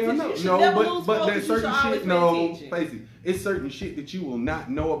be paying attention. No, you should never lose but there's certain shit, no, face it. It's certain shit that you will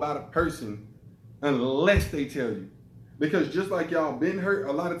not know about a person unless they tell you. Because just like y'all been hurt,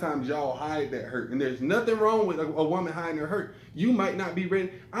 a lot of times y'all hide that hurt. And there's nothing wrong with a woman hiding her hurt. You might not be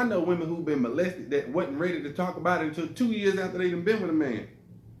ready. I know women who've been molested that wasn't ready to talk about it until 2 years after they done been with a man.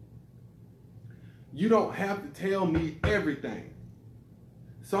 You don't have to tell me everything.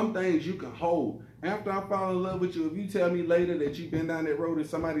 Some things you can hold. After I fall in love with you, if you tell me later that you've been down that road and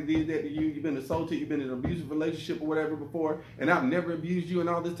somebody did that to you, you've been assaulted, you've been in an abusive relationship or whatever before, and I've never abused you, and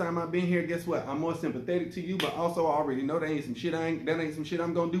all this time I've been here, guess what? I'm more sympathetic to you, but also I already know that ain't some shit I'm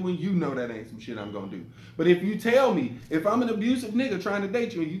gonna do, and you know that ain't some shit I'm gonna do. But if you tell me, if I'm an abusive nigga trying to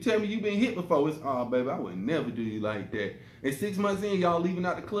date you, and you tell me you've been hit before, it's, oh, baby, I would never do you like that. And 6 months in, y'all leaving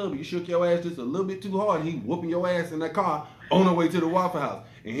out the club, you shook your ass just a little bit too hard, and he whooping your ass in that car on the way to the Waffle House.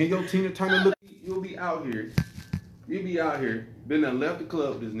 And here your Tina Turner look, you'll be out here, been done left the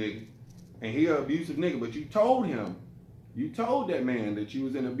club with this nigga, and he an abusive nigga, but you told that man that you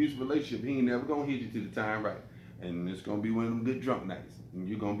was in an abusive relationship, he ain't never gonna hit you to the time right. And it's gonna be one of them good drunk nights, and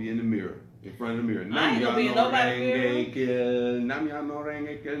you're gonna be in the mirror, in front of the mirror. I ain't gonna be in nobody's mirror. I'm gonna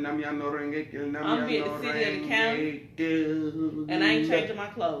be at the city of the county, and I ain't changing my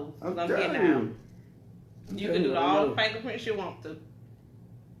clothes, because I'm getting out. You can do all the fingerprints you want to.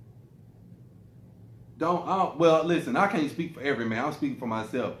 Well, listen, I can't speak for every man. I'm speaking for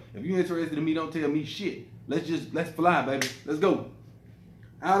myself. If you're interested in me, don't tell me shit. Let's fly, baby. Let's go.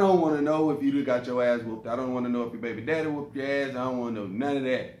 I don't want to know if you got your ass whooped. I don't want to know if your baby daddy whooped your ass. I don't want to know none of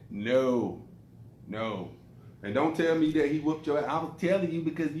that. No. And don't tell me that he whooped your ass. I was telling you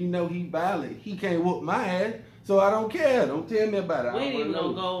because you know he violent. He can't whoop my ass, so I don't care. Don't tell me about it. We ain't even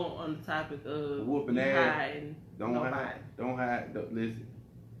gonna go on the topic of whooping ass. Hiding. Don't hide. Don't listen.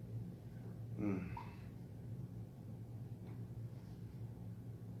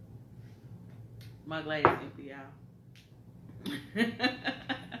 My glass empty, y'all.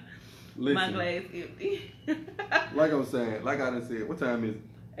 Listen, my glass empty. like I'm saying, like I done said, what time is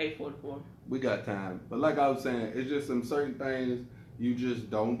it? 8:44. We got time. But like I was saying, it's just some certain things you just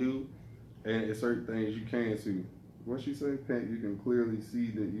don't do, and it's certain things you can see. What she say, Pat, you can clearly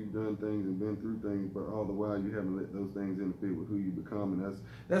see that you've done things and been through things, but all the while you haven't let those things interfere with who you become, and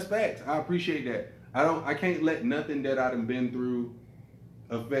that's facts. I appreciate that. I can't let nothing that I done been through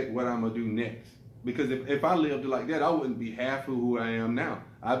affect what I'm gonna do next. Because if I lived like that, I wouldn't be half of who I am now.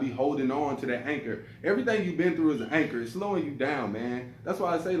 I'd be holding on to that anchor. Everything you've been through is an anchor. It's slowing you down, man. That's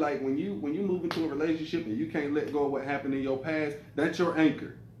why I say, like, when you move into a relationship and you can't let go of what happened in your past, that's your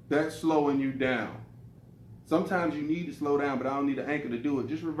anchor. That's slowing you down. Sometimes you need to slow down, but I don't need an anchor to do it.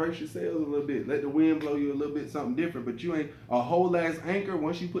 Just reverse your sails a little bit. Let the wind blow you a little bit, something different. But you ain't a whole ass anchor.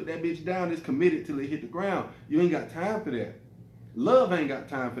 Once you put that bitch down, it's committed till it hit the ground. You ain't got time for that. Love ain't got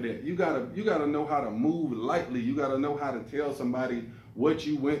time for that. You gotta know how to move lightly. You gotta know how to tell somebody what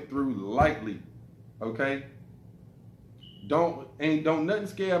you went through lightly. Okay? Don't nothing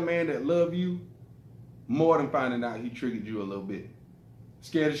scare a man that love you more than finding out he triggered you a little bit.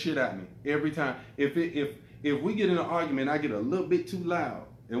 Scare the shit out of me every time. If we get in an argument, I get a little bit too loud,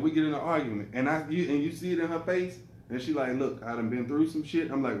 and we get in an argument, and you see it in her face, and she like, look, I done been through some shit.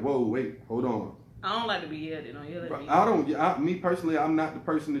 I'm like, whoa, wait, hold on. I don't like to be yelled at. Don't yell at me. Me personally, I'm not the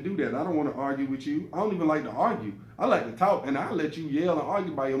person to do that. I don't want to argue with you. I don't even like to argue. I like to talk, and I'll let you yell and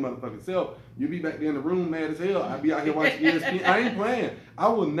argue by your motherfucking self. You be back there in the room mad as hell. I be out here watching ESPN. I ain't playing.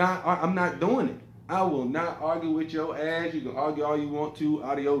 I'm not doing it. I will not argue with your ass. You can argue all you want to.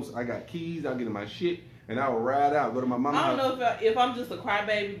 Adios. I got keys. I'll get in my shit, and I will ride out. Go to my mama's house. I don't know if I'm just a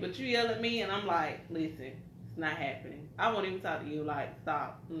crybaby, but you yell at me, and I'm like, listen, it's not happening. I won't even talk to you. Like,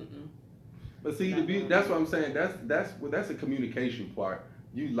 stop. But see, that's what I'm saying. That's a communication part.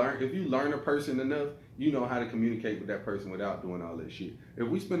 If you learn a person enough, you know how to communicate with that person without doing all that shit. If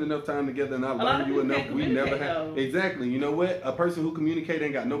we spend enough time together and I learn you enough, we never have. Exactly. You know what? A person who communicates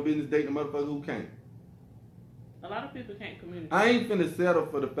ain't got no business dating a motherfucker who can't. A lot of people can't communicate. I ain't finna settle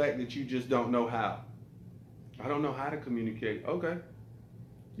for the fact that you just don't know how. I don't know how to communicate. Okay.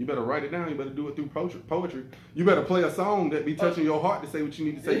 You better write it down. You better do it through poetry. You better play a song that be touching your heart to say what you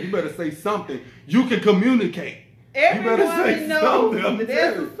need to say. You better say something. You can communicate. Everyone knows that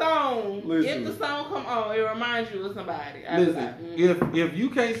there's a song. Listen, if the song come on, it reminds you of somebody. If you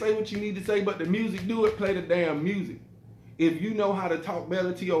can't say what you need to say, but the music do it, play the damn music. If you know how to talk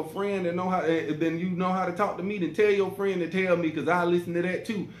better to your friend and then you know how to talk to me, then tell your friend to tell me, because I listen to that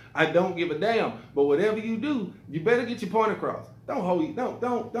too. I don't give a damn. But whatever you do, you better get your point across. Don't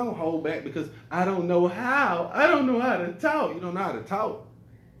hold back because I don't know how. I don't know how to talk. You don't know how to talk.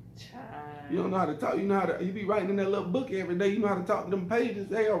 You don't know how to talk. You be writing in that little book every day. You know how to talk to them pages.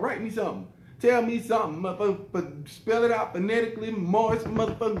 Hey, write me something. Tell me something, motherfucker. Spell it out phonetically, Morse,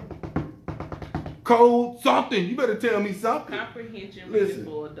 motherfucker. Code, something. You better tell me something. Comprehension reading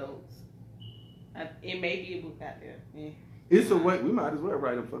for adults. It may be a book out there. Yeah. It's a way. We might as well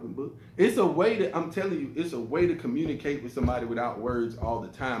write a fucking book. It's a way that I'm telling you. It's a way to communicate with somebody without words all the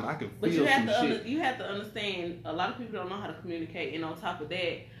time. I can feel some shit. You have to understand. A lot of people don't know how to communicate, and on top of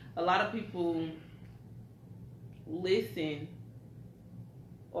that, a lot of people listen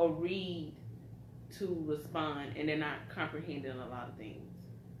or read to respond, and they're not comprehending a lot of things.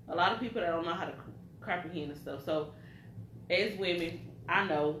 A lot of people that don't know how to comprehend and stuff. So, as women, I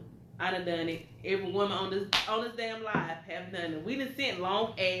know I done done it. Every woman on this damn live have done it. We done sent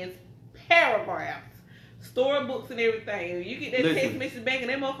long ass paragraphs, storybooks and everything. You get that text message back and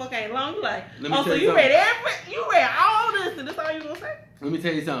that motherfucker ain't long. You like, so you read all this and that's all you gonna say? Let me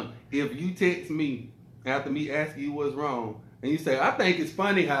tell you something. If you text me after me asking you what's wrong and you say, I think it's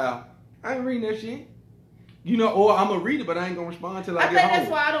funny how, I ain't reading that shit. You know, or I'm gonna read it, but I ain't gonna respond till I get home. That's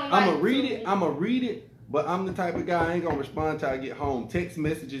why I don't like I'm gonna read it, but I'm the type of guy I ain't gonna respond till I get home. Text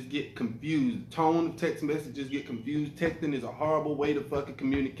messages get confused. Tone of text messages get confused. Texting is a horrible way to fucking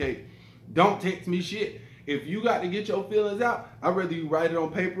communicate. Don't text me shit. If you got to get your feelings out, I'd rather you write it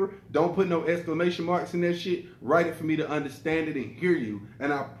on paper. Don't put no exclamation marks in that shit. Write it for me to understand it and hear you.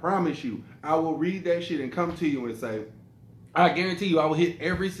 And I promise you, I will read that shit and come to you and say, I guarantee you I will hit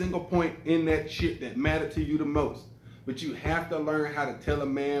every single point in that shit that mattered to you the most. But you have to learn how to tell a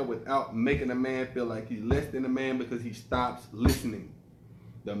man without making a man feel like he's less than a man because he stops listening.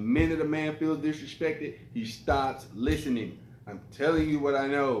 The minute a man feels disrespected, he stops listening. I'm telling you what I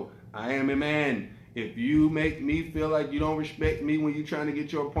know. I am a man. If you make me feel like you don't respect me when you're trying to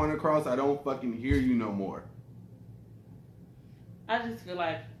get your point across, I don't fucking hear you no more. I just feel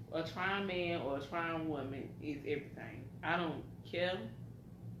like a trying man or a trying woman is everything. I don't care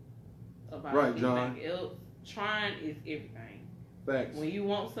about anything else. Trying is everything. Facts. When you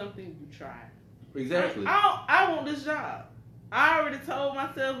want something, you try. Exactly. I want this job. I already told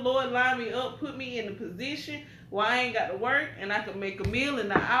myself, Lord, line me up, put me in a position where I ain't got to work and I can make a meal in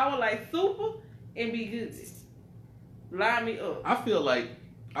an hour like super and be good. Line me up. I feel like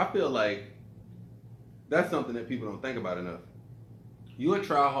that's something that people don't think about enough. You'll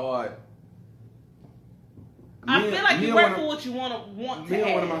try hard. I feel like you work for what you want to have. Me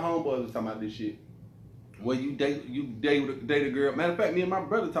and one of my homeboys was talking about this shit. Where you date a girl. Matter of fact, me and my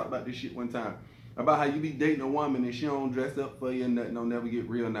brother talked about this shit one time. About how you be dating a woman and she don't dress up for you and nothing don't never get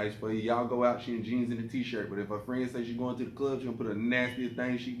real nice for you. Y'all go out, she in jeans and a t-shirt. But if her friend says she's going to the club, she gonna put the nastiest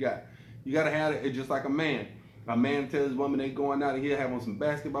thing she got. You gotta have it just like a man. A man tells his woman they going out of here, have on some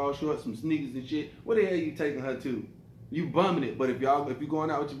basketball shorts, some sneakers and shit. What the hell you taking her to? You bumming it. But if you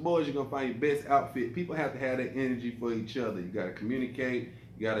going out with your boys, you're gonna find your best outfit. People have to have that energy for each other. You gotta communicate.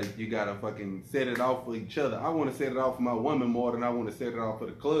 You gotta fucking set it off for each other. I want to set it off for my woman more than I want to set it off for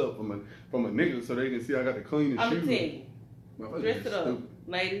the club from a nigga so they can see I got the cleanest shoes. I'm gonna tell you, dress it up,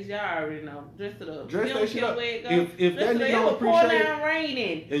 ladies. Y'all already know. Dress it up. Dress that shit up. If that nigga it don't was appreciate pouring down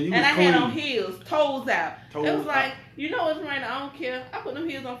raining, and I had on heels, toes out. Toes it was like, out. you know it's raining. I don't care. I put them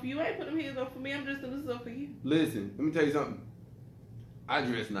heels on for you. I ain't put them heels on for me. I'm dressing this up for you. Listen, let me tell you something. I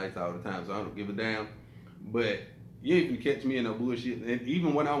dress nice all the time, so I don't give a damn. But you ain't gonna catch me in no bullshit. And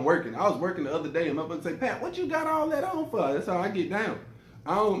even when I'm working, I was working the other day, and my brother say, "Pat, what you got all that on for?" That's how I get down.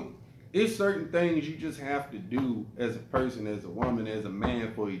 It's certain things you just have to do as a person, as a woman, as a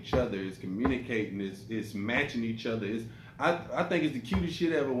man for each other. It's communicating. It's matching each other. I think it's the cutest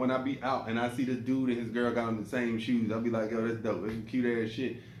shit ever when I be out and I see this dude and his girl got on the same shoes. I'll be like, yo, that's dope. That's some cute ass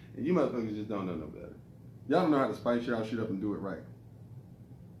shit. And you motherfuckers just don't know no better. Y'all don't know how to spice y'all shit up and do it right.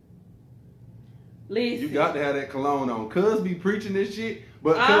 Listen. You got to have that cologne on. Cuz be preaching this shit,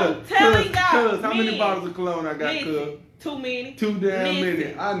 but I'm telling y'all, how many bottles of cologne I got, cuz? Too many. Too damn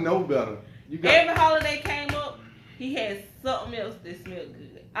many. I know better. Every holiday came up, he had something else that smelled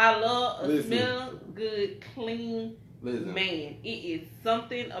good. I love a smell good, clean man. It is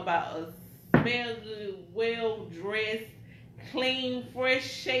something about a smell good, well dressed, clean,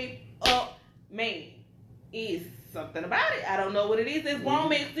 fresh, shaped up man. It's something about it. I don't know what it is. It's grown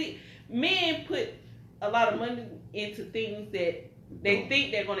men. See, men put a lot of money into things that they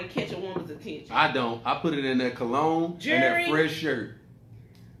think they're going to catch a woman's attention. I don't. I put it in that cologne and that fresh shirt.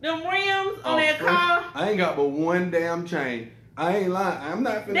 Them rims on that car. I ain't got but one damn chain. I ain't lying. I'm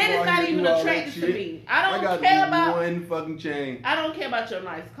not finna that is not even attractive to me. I don't care about one fucking chain. I don't care about your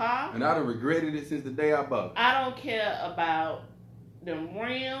nice car. And I done regretted it since the day I bought it. I don't care about them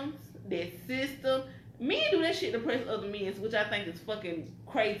rims, that system. Men do that shit to impress other men, which I think is fucking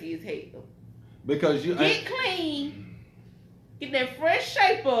crazy as hell. Because you get clean. Get that fresh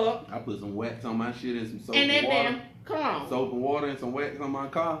shape up. I put some wax on my shit and some soap and and water. Damn, come on. Soap and water and some wax on my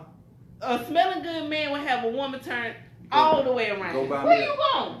car. A smelling good man would have a woman turn all the way around. Where you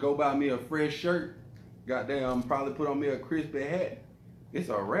going? Go buy me a fresh shirt. Goddamn, probably put on me a crispy hat. It's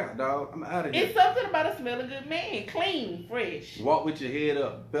a wrap, dog. I'm out of here. It's something about a smelling good man. Clean, fresh. Walk with your head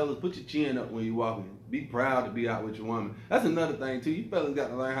up. Fellas, put your chin up when you walking. Be proud to be out with your woman. That's another thing, too. You fellas got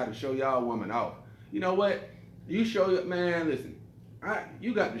to learn how to show y'all woman off. You know what? You show your man, listen.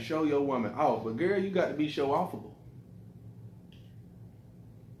 You got to show your woman off, but girl, you got to be show offable.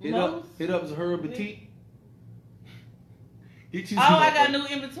 Hit up Zahura Boutique. Get you some I got new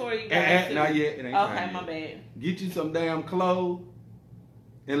inventory. Not yet. It ain't okay, my bad. Get you some damn clothes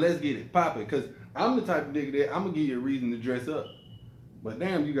and let's get it popping. Cause I'm the type of nigga that I'm gonna give you a reason to dress up. But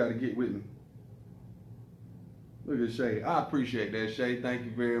damn, you gotta get with me. Look at Shay. I appreciate that, Shay. Thank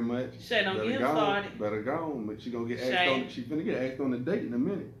you very much. Shay, don't get him started. Better go on. But she gonna get asked on. She finna get asked on a date in a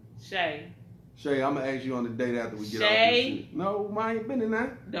minute. Shay, I'm gonna ask you on the date after we get off this shit. No, I ain't been in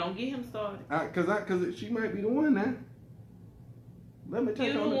that. Don't get him started. Cause she might be the one now. Let me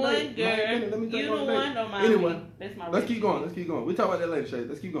take you on the date. Girl. Let me take you on the the one, date. don't mind Anyway, me. That's my let's keep going. We'll talk about that later, Shay.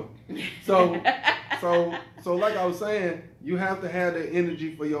 Let's keep going. So like I was saying, you have to have that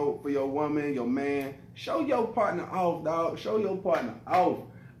energy for your woman, your man. Show your partner off, dog. Show your partner off.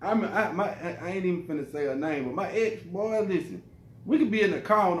 I ain't even finna say her name, but my ex, boy, listen. We could be in the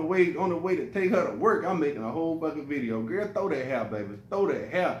car on the way to take her to work. I'm making a whole fucking video. Girl, throw that hair, baby. Throw that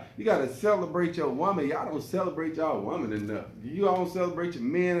hair. You gotta celebrate your woman. Y'all don't celebrate y'all woman enough. You don't celebrate your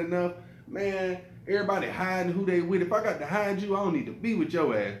men enough. Man, everybody hiding who they with. If I got to hide you, I don't need to be with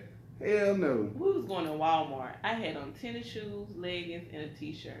your ass. Hell no. We was going to Walmart. I had on tennis shoes, leggings, and a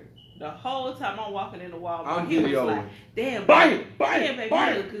t-shirt. The whole time I'm walking into Walmart, he was like, damn, baby, you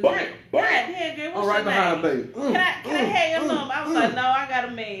look good. Damn, girl, what's your name? Baby. Can I have your number? I was like, no, I got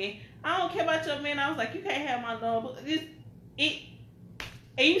a man. I don't care about your man. I was like, you can't have my number. And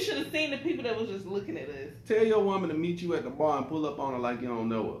you should have seen the people that was just looking at us. Tell your woman to meet you at the bar and pull up on her like you don't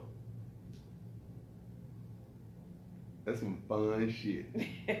know her. That's some fun shit.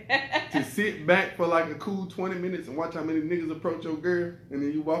 To sit back for like a cool 20 minutes and watch how many niggas approach your girl, and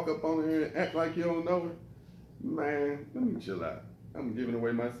then you walk up on her and act like you don't know her. Man, let me chill out. I'm giving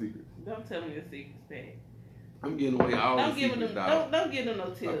away my secrets. Don't tell me your secrets, Dad. I'm giving away all the secrets, dog. Don't give them no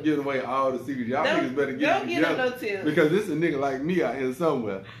tips. I'm giving away all the secrets. Y'all niggas better get it together. Don't give them no tips. Because this a nigga like me out here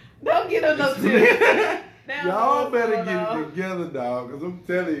somewhere. Don't give them no tips. Y'all better get it together, dog. Because I'm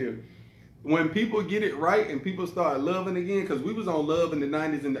telling you, when people get it right and people start loving again, because we was on love in the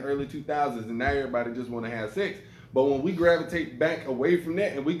 90s and the early 2000s, and now everybody just want to have sex. But when we gravitate back away from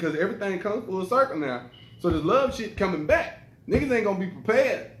that, and because everything comes full circle now, so the love shit coming back, niggas ain't gonna be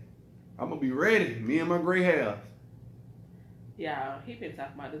prepared. I'm gonna be ready. Me and my gray hairs. Y'all, he been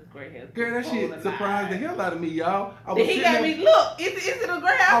talking about this gray hair. Girl, that shit surprised the hell out of me, y'all. He got me. Look, is it a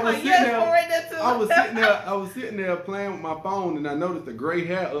gray hair? I was sitting there playing with my phone, and I noticed the gray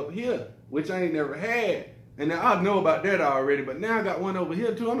hair up here, which I ain't never had. And now I know about that already, but now I got one over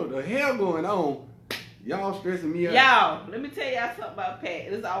here too. I know what the hell going on. Y'all stressing me out. Y'all, let me tell y'all something about Pat.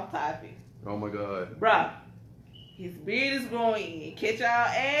 It's off topic. Oh my God, bruh, his beard is growing in. Catch y'all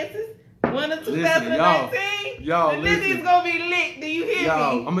asses. Winter 2019, y'all, the nigga's gonna be lit. Do you hear me?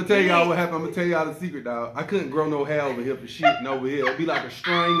 I'm gonna tell y'all what happened. I'm gonna tell y'all the secret, dog. I couldn't grow no hair over here for shitting over here. It'd be like a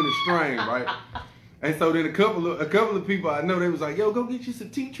string and a string, right? And so then a couple of people I know, they was like, yo, go get you some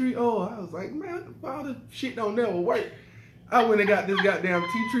tea tree oil. I was like, man, all this shit don't never work. I went and got this goddamn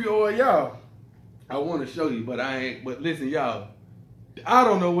tea tree oil, y'all. I want to show you, but I ain't. But listen, y'all, I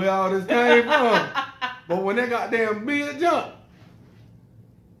don't know where all this came from. But when that goddamn beard jumped,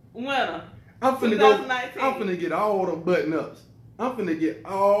 winter, I'm finna get all the button ups. I'm finna get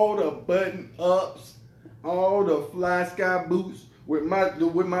all the button ups, all the fly sky boots with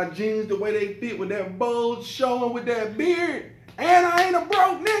my jeans the way they fit, with that bulge showing, with that beard, and I ain't a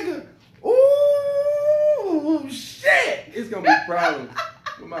broke nigga. Ooh, shit! It's gonna be problems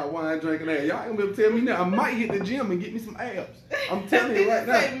with my wine drinking ass. Y'all ain't gonna be able to tell me now. I might hit the gym and get me some abs. I'm telling you right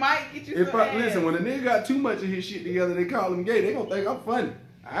now. Say might get you some abs. Listen, when a nigga got too much of his shit together, they call him gay. They gonna think I'm funny.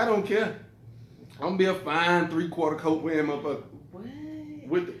 I don't care. I'm gonna be a fine 3/4 coat wearing motherfucker. What?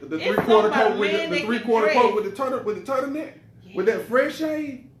 With the 3/4 coat with the 3/4 coat with the turtleneck, yeah. With that fresh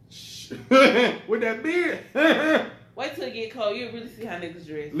shade, with that beard. Wait till it get cold. You'll really see how niggas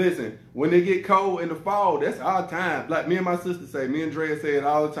dress. Listen, when they get cold in the fall, that's our time. Like me and my sister say, me and Drea say it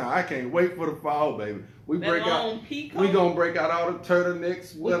all the time. I can't wait for the fall, baby. We gonna break out all the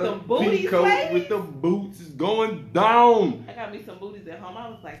turtlenecks, with the booties, with the boots. It's going down. I got me some booties at home. I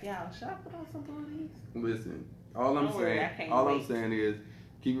was like, y'all, should I put on some booties? Listen, all I'm saying is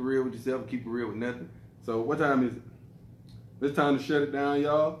keep it real with yourself, keep it real with nothing. So what time is it? It's time to shut it down,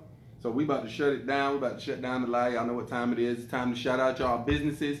 y'all. So we about to shut it down. We about to shut down the lie. Y'all know what time it is. It's time to shout out y'all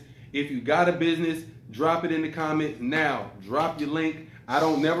businesses. If you got a business, drop it in the comments now. Drop your link. I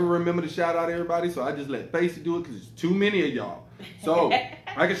don't never remember to shout out everybody, so I just let Facey do it because there's too many of y'all. So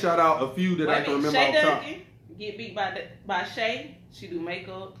I can shout out a few that I can remember off top. Get beat by Shay. She do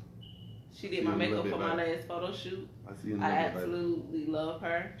makeup. She did my makeup for my last photo shoot. I absolutely love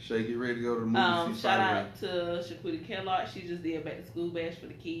her. Shay, get ready to go to the movie. Shout out to Shaquita Kellogg. She just did a back to school bash for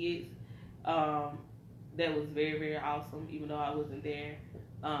the kids. That was very, very awesome, even though I wasn't there.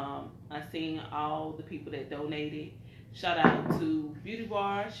 I seen all the people that donated. Shout out to Beauty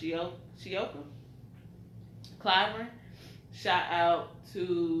Bar, Shioka, Cliver. Shout out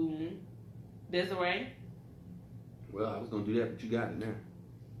to Desiree. Well, I was going to do that, but you got it now.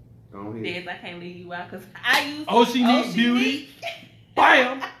 Go ahead. Des, I can't leave you out because I used Oceanique Beauty.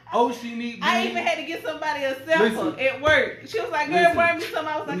 Bam! Oceanique Beauty. I even had to get somebody a sample at work. She was like, girl, bring me some.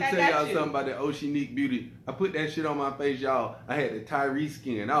 I was like, I got you. Let me tell y'all something about that Oceanique Beauty. I put that shit on my face, y'all. I had the Tyrese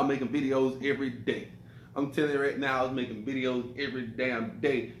skin. I was making videos every day. I'm telling you right now, I was making videos every damn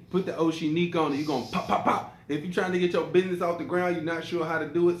day. Put the Oceanique on it, you're going to pop, pop, pop. If you're trying to get your business off the ground, you're not sure how to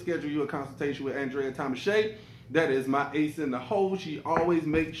do it, schedule you a consultation with Andrea Thomas-Shea. That is my ace in the hole. She always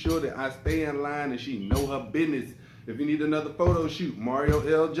makes sure that I stay in line and she know her business. If you need another photo shoot, Mario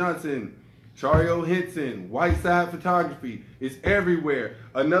L. Johnson, Chario Henson, Whiteside Photography. It's everywhere.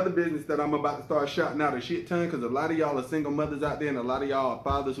 Another business that I'm about to start shouting out a shit ton because a lot of y'all are single mothers out there and a lot of y'all are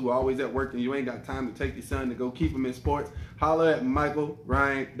fathers who are always at work and you ain't got time to take your son to go keep him in sports. Holler at Michael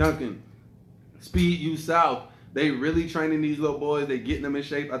Ryan Duncan. Speed You South. They really training these little boys. They getting them in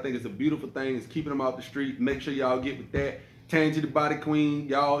shape. I think it's a beautiful thing. It's keeping them off the street. Make sure y'all get with that. Tangy the Body Queen,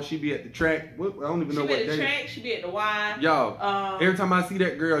 y'all. She be at the track. I don't even know what day. She be at the track. She be at the Y. Y'all, every time I see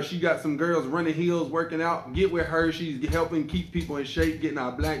that girl, she got some girls running heels, working out. Get with her. She's helping keep people in shape, getting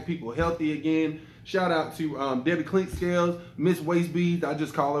our black people healthy again. Shout out to Debbie Clinkscales, Miss Waist Beads. I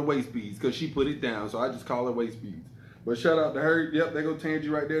just call her Waist Beads because she put it down, so I just call her Waist Beads. But shout out to her. Yep, there go Tangy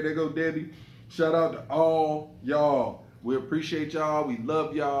right there. There go Debbie. Shout out to all y'all. We appreciate y'all. We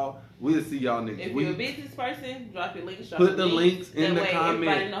love y'all. We'll see y'all next week. If you're a business person, drop your links. Put the links in the comments.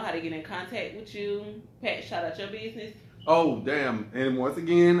 Everybody know how to get in contact with you. Pat, shout out your business. Oh, damn. And once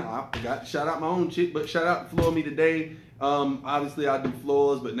again, I forgot to shout out my own chick, but shout out to Floor Me Today. Obviously, I do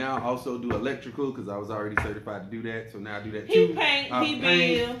floors, but now I also do electrical because I was already certified to do that. So now I do that too. He paint, I he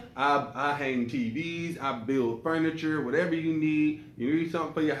paint, build. I hang TVs, I build furniture, whatever you need. You need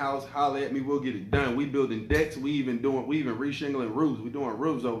something for your house, holler at me, we'll get it done. We building decks, we even re-shingling roofs. We doing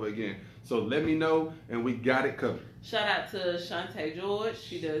roofs over again. So let me know, and we got it covered. Shout out to Shantae George.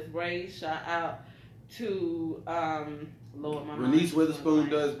 She does braids. Shout out to Lord, my Renice Witherspoon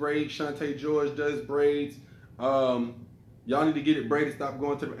does braids. Shantae George does braids. Y'all need to get it braided. Stop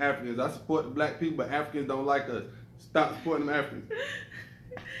going to the Africans. I support the black people, but Africans don't like us. Stop supporting them Africans.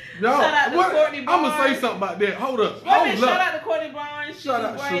 No, shout out to Courtney I'm Barnes. gonna say something about that. Hold up. Shout out to Courtney Barnes. Shout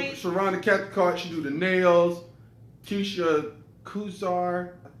out Sharonda Cathcart. She do the nails. Keisha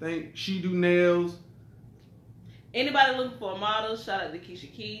Kusar, I think she do nails. Anybody looking for a model, shout out to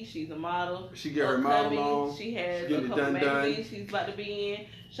Keisha Key. She's a model. She get her model on. She has She a couple magazines she's about to be in.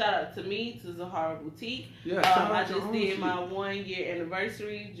 Shout out to me, to Zahara Boutique. Yeah, I just did my 1 year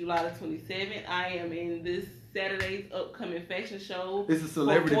anniversary, July the 27th. I am in this Saturday's upcoming fashion show. It's a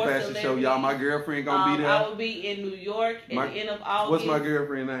celebrity fashion show, y'all. My girlfriend gonna be there. I will be in New York at the end of August. What's my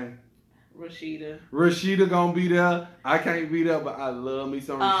girlfriend name? Rashida. Rashida gonna be there. I can't be there, but I love me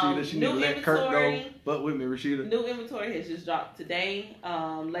some Rashida. She need to let Kurt go. But with me, Rashida. New inventory has just dropped today.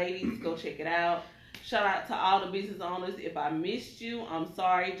 Ladies, go check it out. Shout out to all the business owners. If I missed you, I'm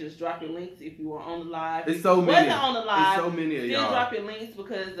sorry. Just drop your links if you were on the live. It's so many. Wasn't on the live. It's so many of y'all. Still drop your links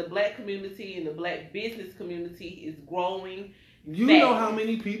because the black community and the black business community is growing. You know how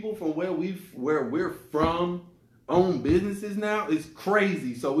many people from where we're from own businesses now? It's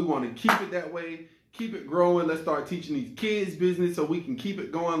crazy. So we want to keep it that way. Keep it growing. Let's start teaching these kids business so we can keep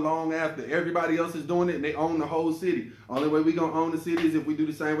it going long after everybody else is doing it and they own the whole city. Only way we gonna own the city is if we do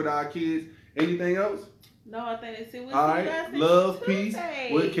the same with our kids. Anything else? No, I think that's it. All right. Love, peace.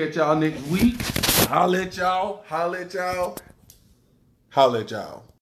 We'll catch y'all next week. Holla at y'all. Holla at y'all. Holla at y'all.